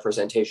accurate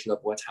representation of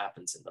what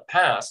happens in the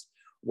past,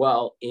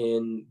 while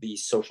in the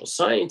social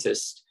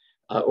scientist,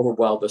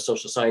 the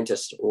social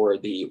scientist or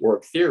the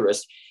org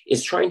theorist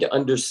is trying to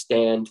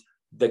understand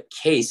the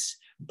case,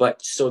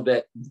 but so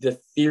that the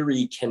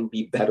theory can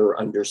be better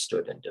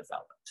understood and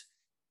developed.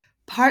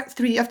 Part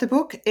 3 of the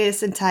book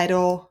is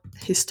entitled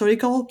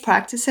Historical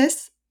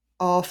Practices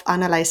of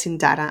Analyzing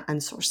Data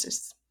and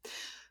Sources.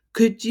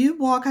 Could you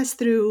walk us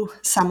through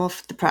some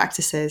of the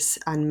practices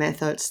and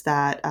methods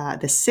that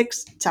the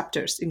 6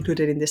 chapters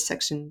included in this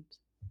section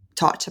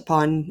touch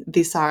upon?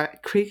 These are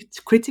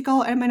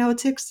critical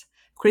hermeneutics,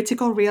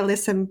 critical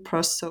realism,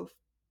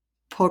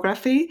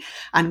 prosopography,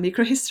 and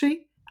microhistory,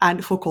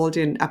 and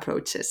Foucauldian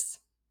approaches.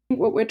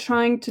 What we're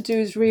trying to do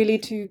is really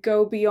to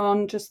go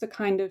beyond just the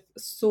kind of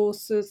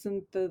sources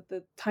and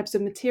the types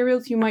of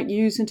materials you might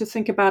use and to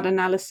think about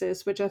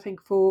analysis, which I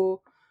think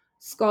for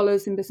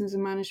scholars in business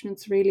and management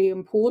is really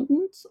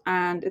important.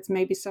 And it's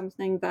maybe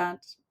something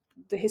that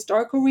the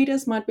historical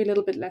readers might be a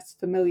little bit less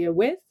familiar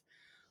with.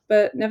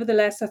 But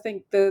nevertheless, I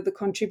think the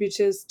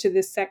contributors to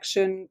this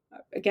section,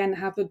 again,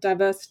 have a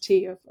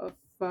diversity of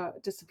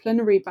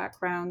disciplinary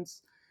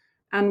backgrounds.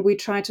 And we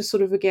try to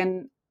sort of,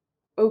 again,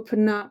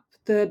 open up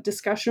the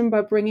discussion by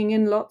bringing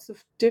in lots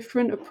of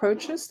different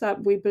approaches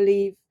that we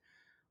believe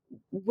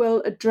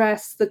will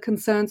address the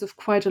concerns of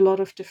quite a lot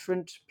of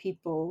different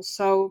people.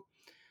 So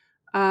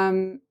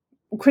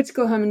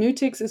critical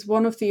hermeneutics is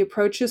one of the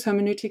approaches.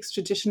 Hermeneutics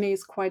traditionally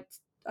is quite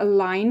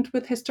aligned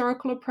with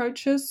historical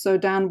approaches. So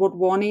Dan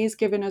Wadhwani has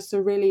given us a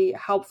really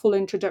helpful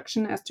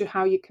introduction as to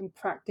how you can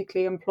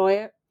practically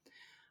employ it.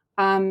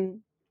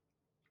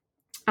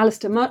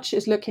 Alistair Much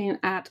is looking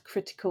at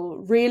critical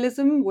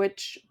realism,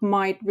 which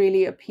might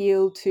really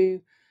appeal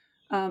to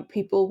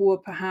people who are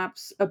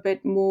perhaps a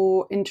bit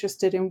more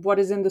interested in what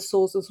is in the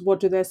sources,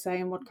 what do they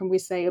say, and what can we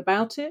say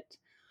about it.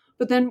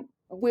 But then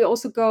we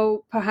also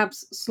go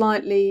perhaps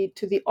slightly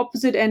to the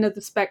opposite end of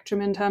the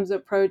spectrum in terms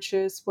of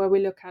approaches, where we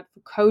look at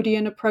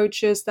Foucauldian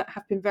approaches that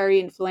have been very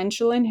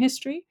influential in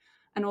history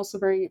and also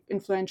very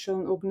influential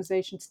in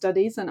organization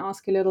studies, and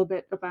ask a little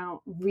bit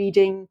about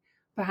reading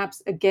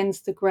perhaps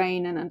against the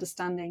grain and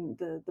understanding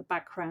the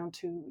background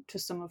to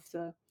some of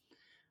the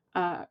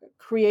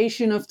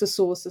creation of the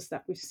sources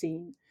that we've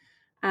seen.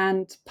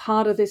 And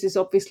part of this is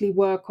obviously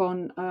work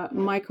on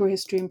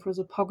microhistory and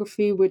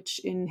prosopography, which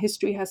in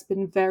history has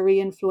been very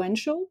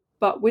influential,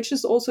 but which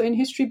has also in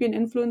history been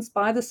influenced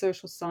by the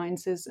social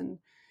sciences. And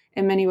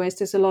in many ways,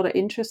 there's a lot of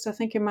interest, I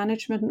think, in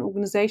management and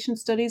organization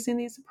studies in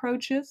these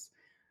approaches.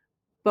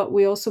 But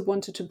we also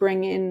wanted to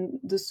bring in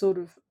the sort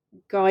of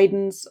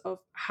guidance of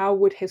how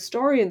would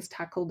historians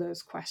tackle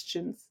those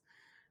questions,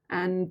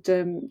 and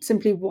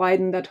simply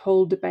widen that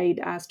whole debate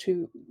as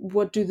to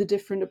what do the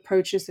different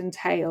approaches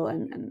entail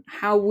and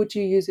how would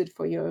you use it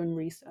for your own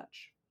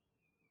research.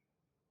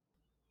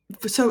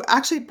 So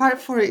actually part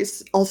 4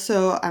 is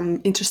also,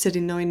 I'm interested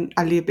in knowing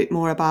a little bit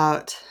more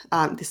about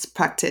this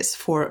practice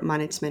for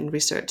management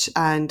research.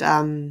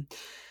 And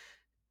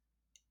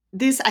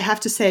this, I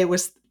have to say,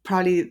 was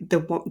probably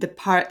the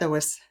part that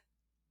was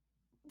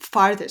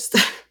farthest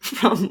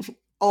from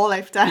all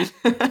I've done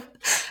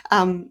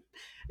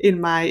in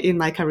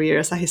my career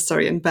as a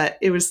historian, but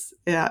it was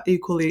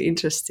equally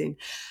interesting.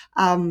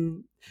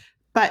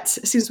 But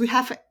since we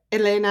have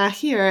Elena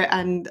here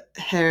and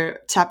her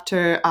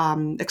chapter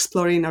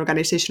exploring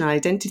organizational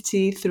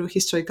identity through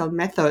historical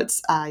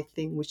methods, I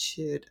think we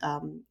should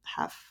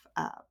have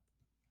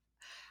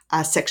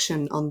a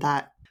section on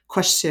that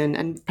question.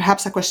 And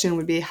perhaps a question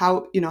would be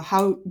how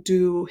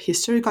do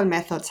historical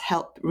methods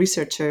help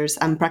researchers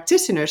and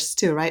practitioners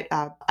too, right,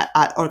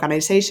 at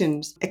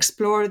organizations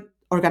explore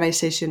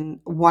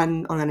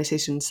one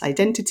organization's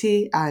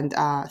identity and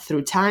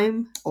through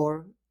time,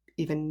 or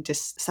even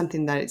just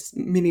something that is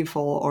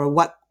meaningful, or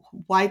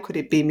why could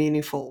it be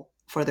meaningful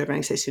for the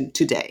organization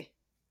today?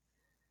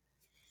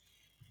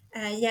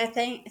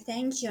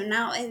 Thank you.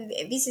 Now,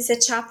 this is a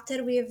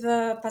chapter with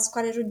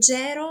Pasquale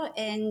Ruggero,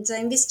 and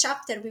in this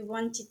chapter, we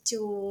wanted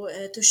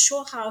to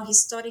show how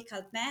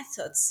historical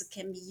methods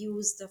can be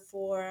used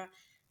for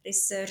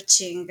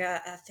researching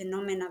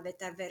phenomena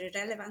that are very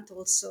relevant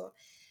also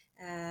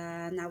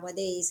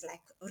nowadays,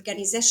 like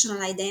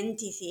organizational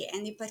identity,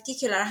 and in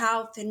particular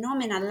how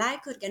phenomena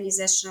like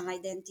organizational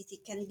identity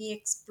can be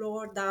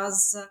explored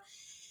as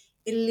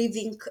a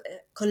living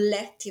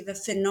collective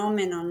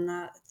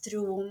phenomenon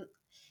through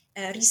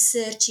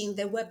researching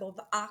the web of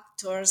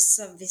actors,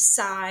 the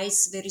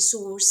size, the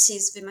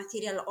resources, the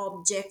material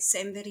objects,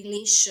 and the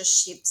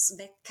relationships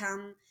that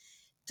come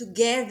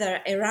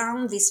together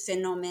around this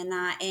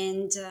phenomena,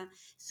 and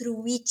through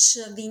which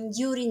the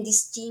enduring,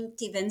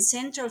 distinctive, and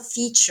central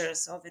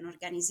features of an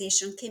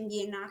organization can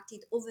be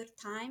enacted over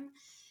time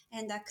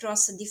and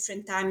across a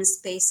different time and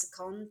space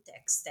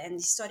context. And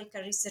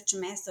historical research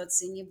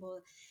methods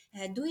enable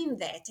doing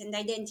that and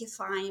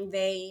identifying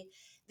the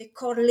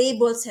core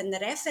labels and the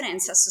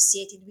reference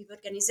associated with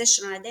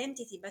organizational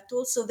identity, but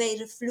also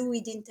their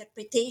fluid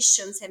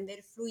interpretations and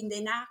their fluid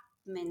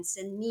enactments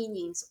and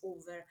meanings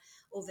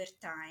over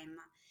time.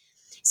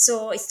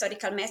 So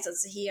historical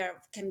methods here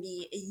can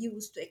be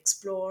used to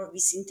explore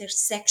this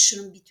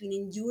intersection between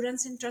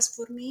endurance and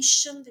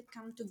transformation that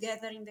come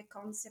together in the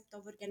concept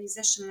of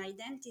organizational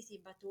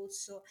identity, but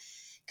also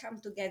come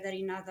together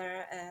in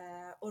other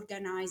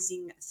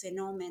organizing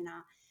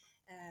phenomena,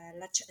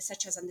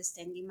 such as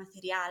understanding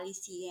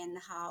materiality and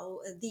how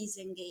this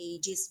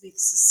engages with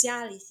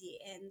sociality.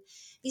 And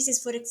this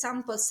is, for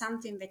example,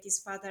 something that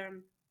is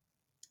further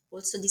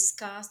also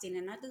discussed in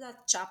another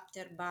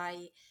chapter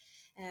by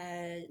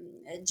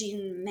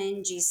Jean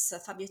Mengis,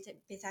 Fabio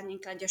Petani,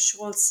 and Claudia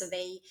Scholz.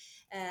 They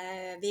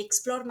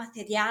explore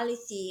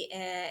materiality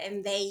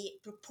and they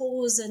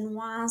propose a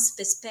nuanced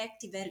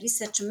perspective and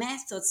research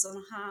methods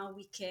on how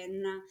we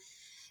can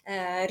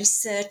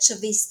research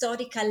the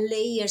historical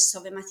layers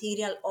of the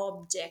material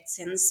objects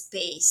and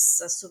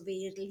space, so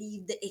their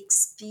lived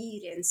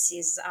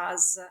experiences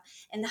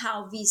and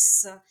how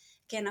this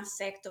can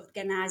affect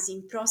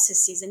organizing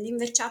processes. And in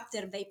the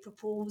chapter, they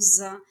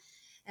propose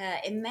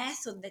a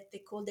method that they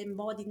call the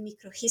embodied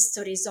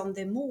microhistories on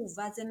the move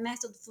as a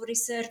method for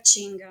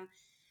researching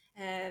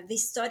the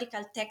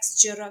historical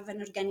texture of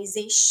an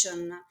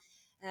organization,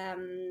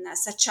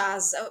 such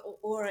as,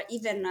 or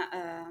even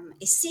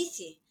a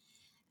city,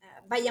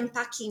 by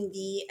unpacking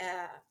the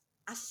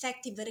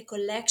affective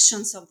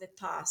recollections of the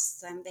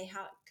past and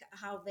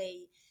how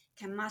they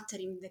can matter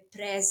in the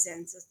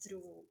present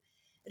through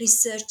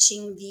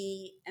researching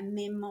the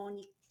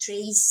mnemonic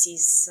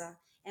traces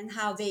and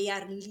how they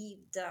are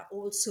lived,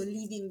 also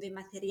living the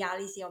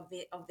materiality of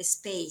the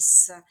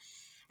space.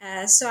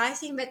 So I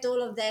think that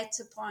all of that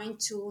point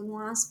to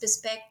nuanced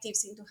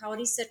perspectives into how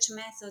research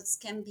methods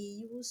can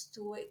be used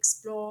to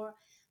explore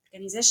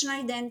organizational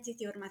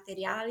identity or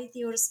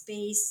materiality or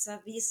space,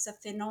 this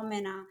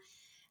phenomena,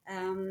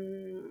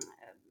 um,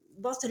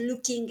 both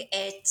looking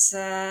at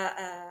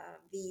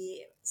the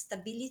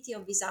stability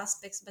of these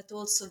aspects, but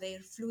also their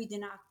fluid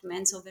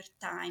enactments over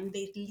time,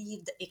 their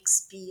lived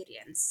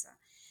experience.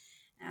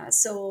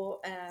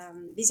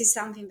 This is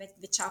something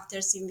that the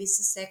chapters in this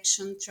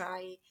section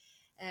try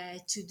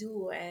to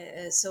do,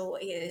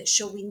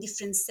 showing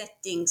different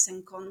settings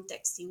and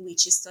contexts in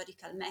which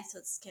historical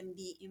methods can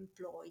be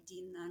employed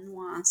in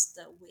nuanced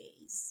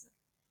ways.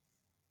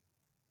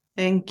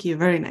 Thank you.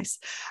 Very nice.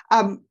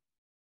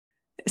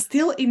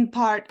 Still in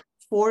part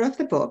 4 of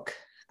the book,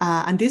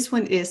 and this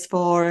one is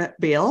for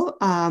Bill,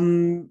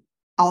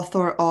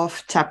 author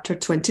of chapter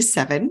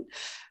 27,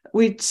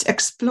 which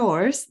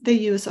explores the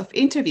use of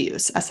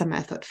interviews as a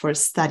method for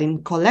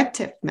studying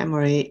collective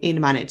memory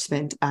in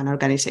management and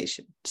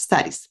organization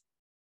studies.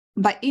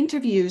 By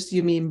interviews,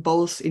 you mean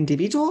both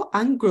individual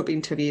and group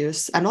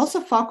interviews, and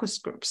also focus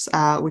groups,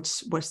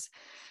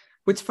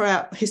 which for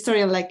a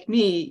historian like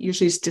me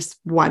usually is just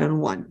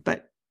one-on-one,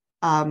 but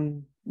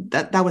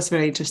that was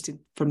very interesting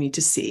for me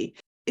to see.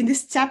 In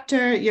this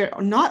chapter,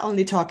 you're not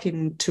only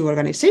talking to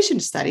organization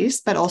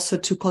studies, but also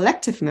to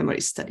collective memory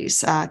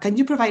studies. Can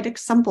you provide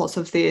examples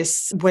of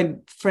this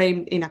when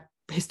framed in a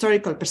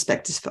historical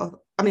perspective?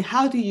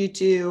 How do you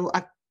do,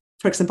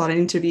 for example, an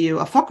interview,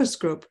 a focus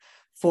group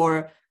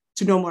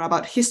to know more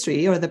about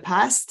history or the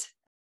past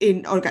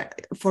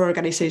for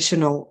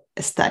organizational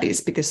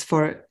studies? Because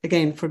for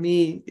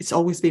me, it's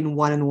always been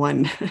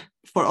one-on-one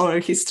for our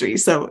history.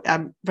 So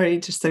I'm very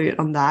interested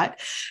on that.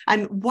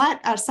 And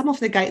what are some of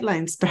the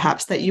guidelines,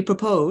 perhaps, that you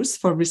propose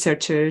for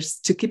researchers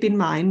to keep in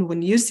mind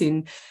when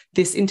using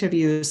these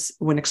interviews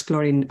when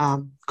exploring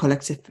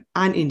collective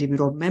and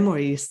individual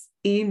memories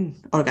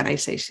in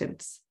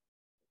organizations?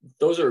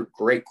 Those are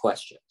great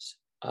questions.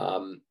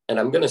 And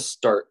I'm going to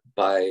start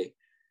by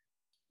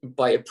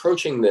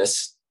approaching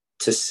this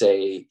to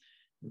say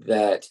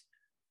that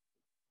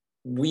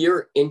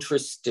we're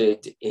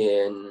interested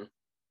in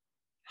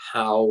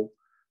how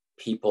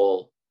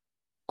people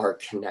are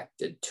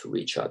connected to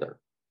each other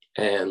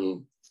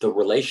and the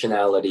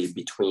relationality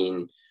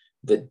between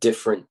the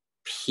different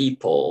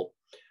people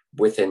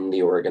within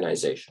the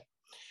organization.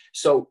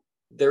 So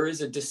there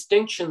is a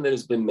distinction that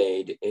has been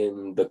made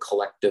in the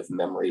collective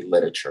memory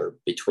literature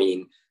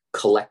between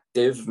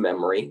collective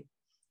memory,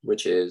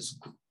 which is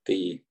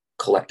the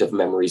collective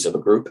memories of a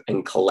group,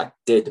 and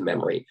collected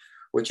memory,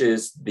 which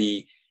is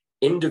the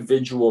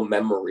individual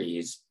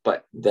memories,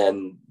 but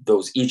then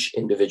each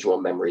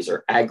individual memories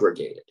are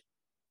aggregated.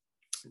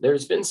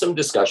 There's been some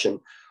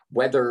discussion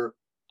whether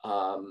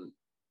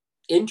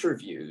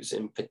interviews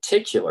in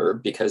particular,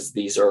 because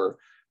these are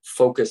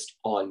focused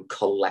on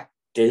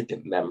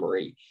collected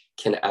memory,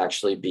 can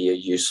actually be a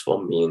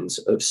useful means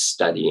of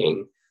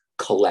studying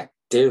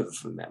collective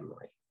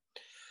memory.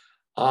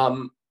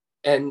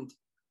 And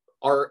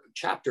our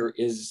chapter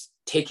is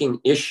taking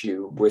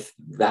issue with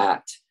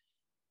that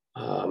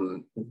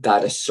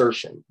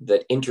assertion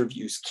that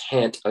interviews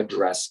can't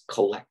address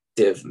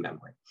collective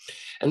memory.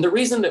 And the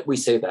reason that we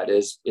say that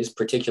is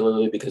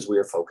particularly because we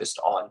are focused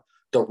on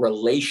the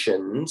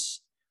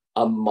relations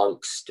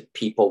amongst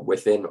people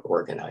within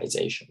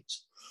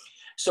organizations.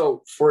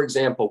 So, for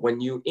example, when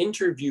you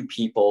interview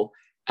people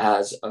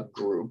as a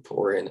group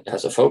or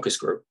as a focus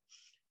group,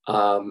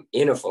 the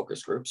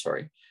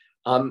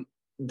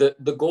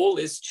goal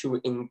is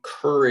to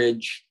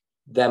encourage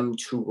them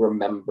to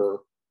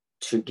remember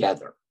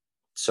together.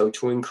 So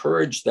to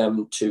encourage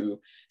them to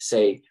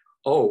say,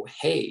 oh,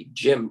 hey,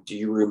 Jim, do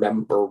you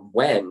remember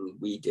when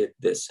we did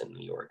this in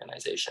the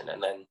organization?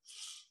 And then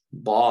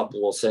Bob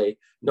will say,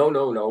 no,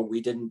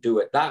 we didn't do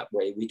it that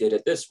way. We did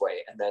it this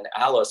way. And then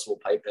Alice will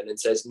pipe in and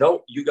says,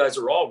 no, you guys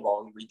are all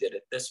wrong. We did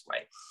it this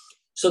way.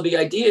 So the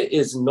idea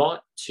is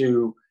not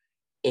to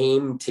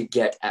aim to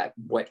get at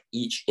what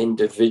each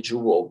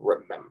individual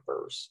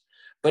remembers,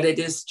 but it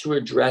is to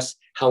address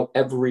how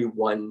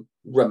everyone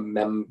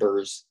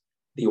remembers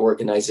the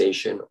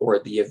organization or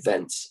the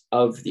events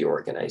of the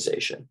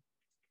organization.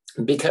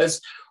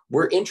 Because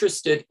we're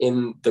interested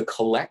in the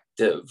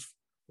collective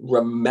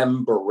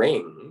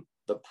remembering,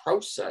 the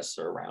process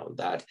around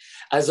that,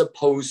 as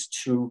opposed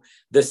to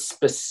the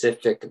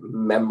specific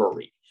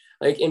memory.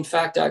 Like, in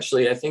fact,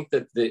 actually, I think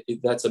that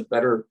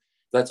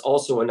that's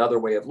also another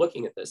way of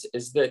looking at this,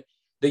 is that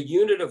the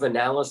unit of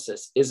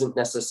analysis isn't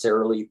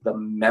necessarily the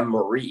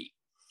memory,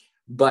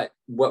 but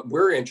what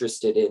we're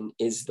interested in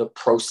is the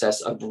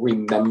process of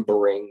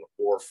remembering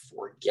or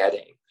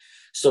forgetting.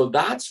 So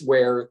that's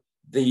where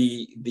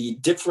the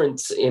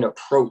difference in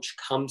approach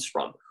comes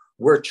from.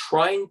 We're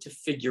trying to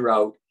figure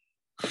out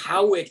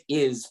how it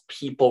is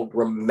people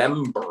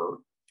remember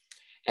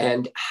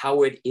and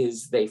how it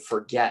is they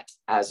forget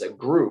as a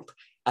group,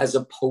 as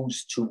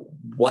opposed to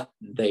what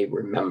they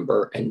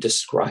remember and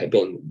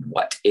describing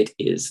what it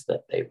is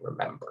that they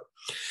remember.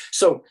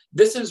 So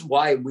this is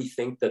why we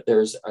think that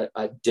there's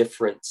a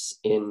difference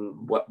in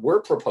what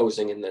we're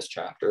proposing in this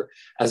chapter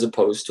as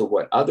opposed to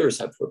what others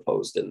have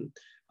proposed in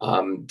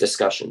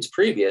discussions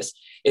previous,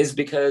 is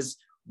because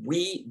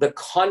the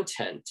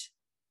content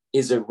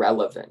is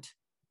irrelevant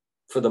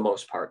for the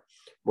most part.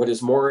 What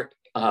is more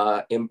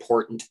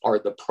important are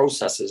the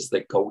processes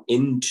that go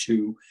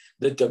into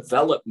the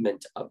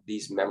development of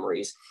these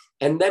memories.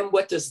 And then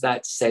what does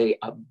that say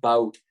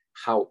about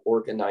how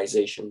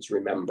organizations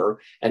remember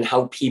and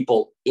how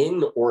people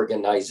in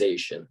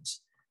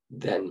organizations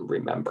then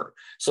remember?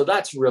 So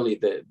that's really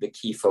the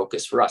key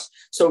focus for us.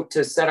 So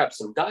to set up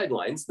some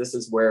guidelines, this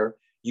is where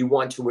you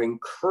want to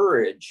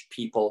encourage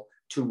people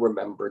to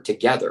remember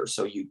together.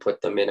 So you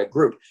put them in a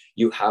group,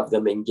 you have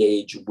them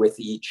engage with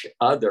each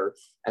other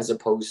as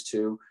opposed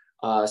to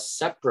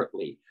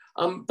separately.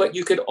 But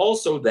you could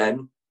also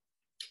then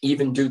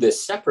even do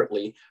this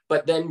separately,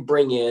 but then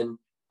bring in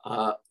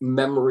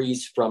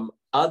memories from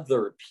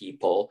other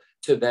people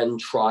to then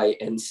try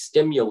and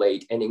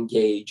stimulate and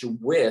engage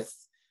with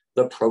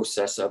the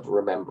process of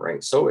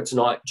remembering. So it's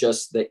not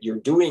just that you're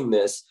doing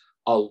this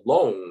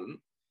alone,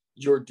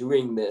 you're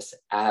doing this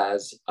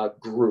as a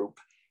group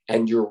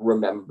and you're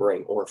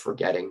remembering or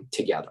forgetting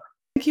together.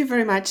 Thank you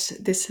very much.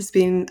 This has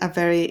been a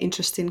very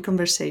interesting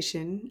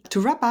conversation.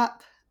 To wrap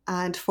up,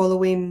 and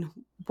following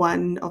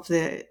one of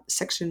the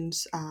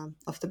sections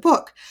of the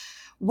book,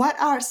 what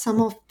are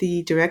some of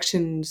the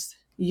directions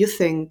you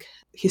think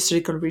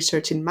historical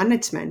research in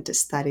management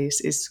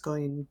studies is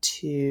going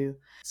to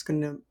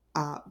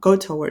go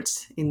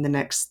towards in the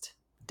next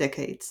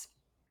decades?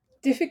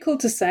 Difficult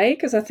to say,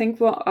 because I think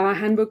what our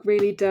handbook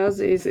really does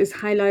is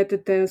highlight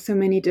that there are so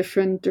many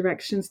different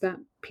directions that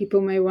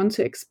people may want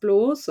to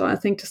explore. So I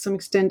think to some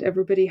extent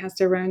everybody has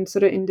their own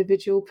sort of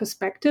individual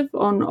perspective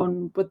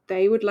on what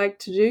they would like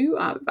to do.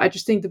 I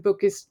just think the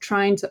book is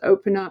trying to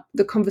open up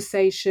the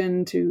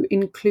conversation to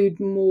include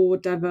more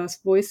diverse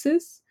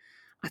voices.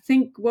 I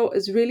think what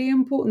is really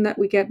important that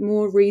we get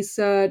more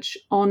research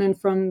on and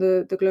from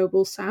the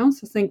global south.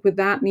 I think with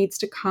that needs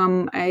to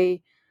come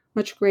a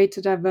much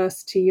greater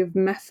diversity of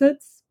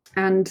methods.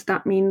 And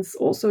that means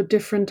also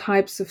different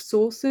types of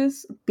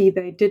sources, be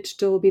they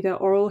digital, be they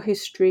oral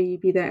history,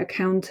 be they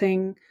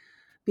accounting,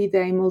 be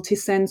they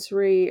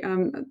multisensory,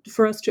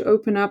 for us to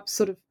open up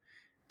sort of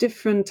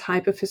different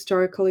type of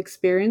historical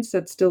experience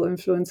that still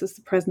influences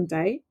the present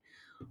day.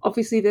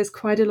 Obviously, there's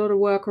quite a lot of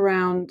work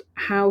around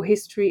how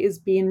history is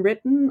being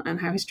written and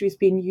how history is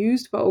being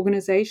used by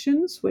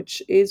organizations,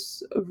 which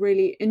is a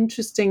really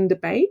interesting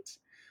debate.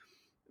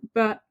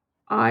 But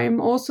I I'm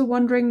also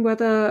wondering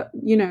whether,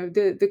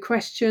 the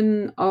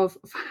question of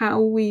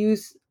how we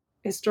use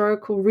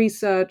historical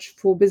research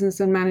for business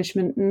and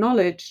management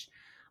knowledge,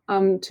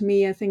 to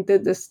me, I think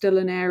that there's still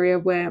an area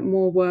where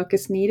more work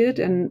is needed,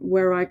 and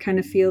where I kind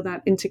of feel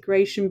that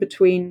integration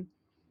between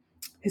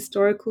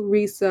historical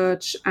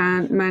research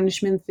and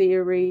management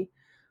theory,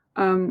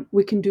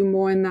 we can do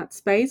more in that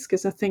space,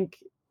 because I think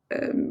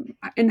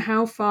in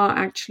how far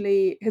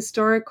actually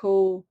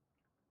historical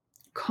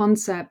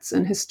concepts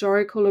and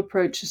historical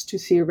approaches to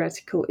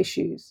theoretical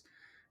issues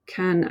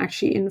can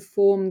actually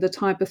inform the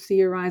type of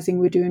theorizing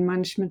we do in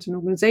management and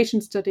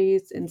organization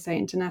studies, in, say,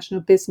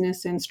 international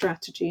business, in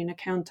strategy and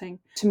accounting.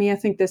 To me, I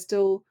think there's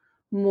still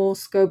more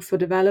scope for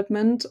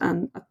development,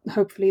 and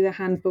hopefully the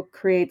handbook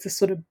creates a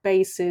sort of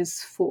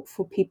basis for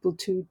people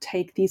to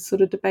take these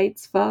sort of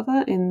debates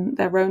further in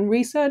their own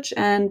research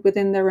and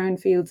within their own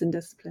fields and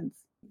disciplines.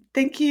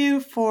 Thank you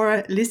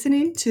for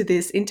listening to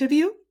this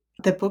interview.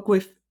 The book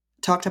we've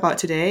talked about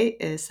today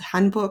is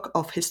Handbook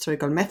of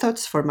Historical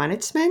Methods for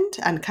Management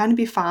and can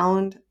be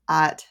found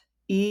at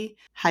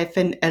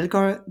e-elgar.com.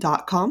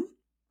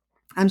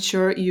 I'm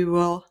sure you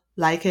will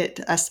like it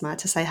as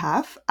much as I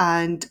have.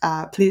 And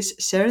please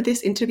share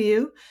this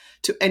interview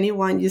to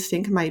anyone you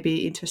think might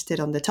be interested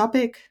on the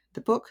topic,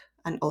 the book,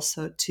 and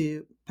also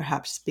to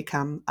perhaps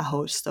become a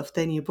host of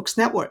the New Books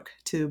Network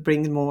to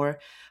bring more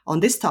on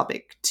this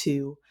topic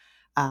to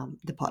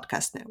the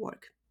podcast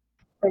network.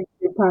 Thank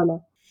you, Paula.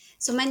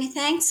 So many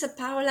thanks,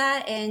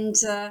 Paula. And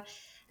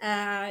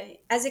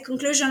as a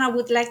conclusion, I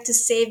would like to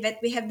say that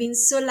we have been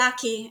so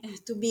lucky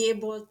to be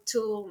able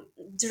to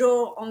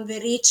draw on the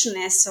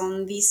richness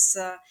on this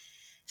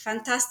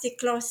fantastic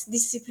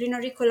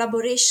cross-disciplinary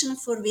collaboration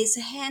for this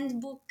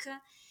handbook.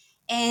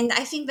 And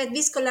I think that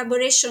this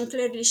collaboration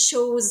clearly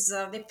shows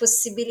the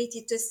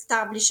possibility to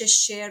establish a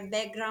shared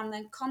background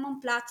and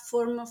common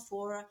platform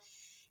for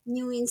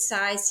new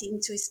insights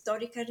into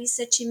historical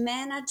research in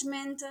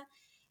management,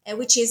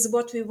 which is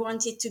what we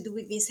wanted to do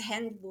with this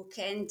handbook.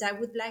 And I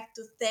would like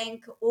to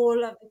thank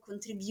all of the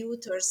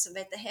contributors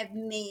that have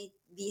made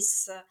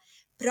this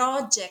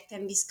project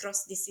and this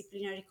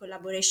cross-disciplinary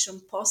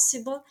collaboration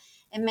possible.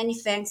 And many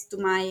thanks to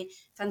my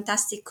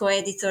fantastic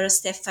co-editors,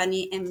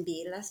 Stephanie and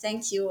Bill.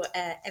 Thank you,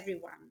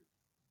 everyone.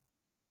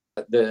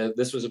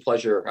 This was a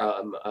pleasure.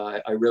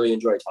 I really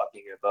enjoyed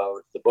talking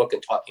about the book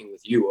and talking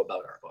with you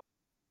about our book.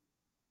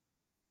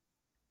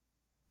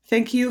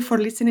 Thank you for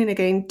listening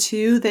again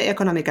to the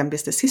Economic and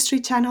Business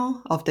History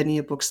channel of the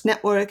New Books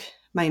Network.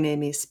 My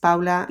name is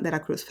Paula de la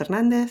Cruz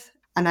Fernandez,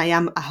 and I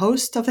am a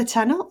host of the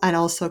channel and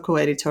also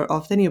co-editor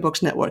of the New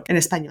Books Network in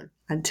Español.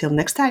 Until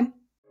next time.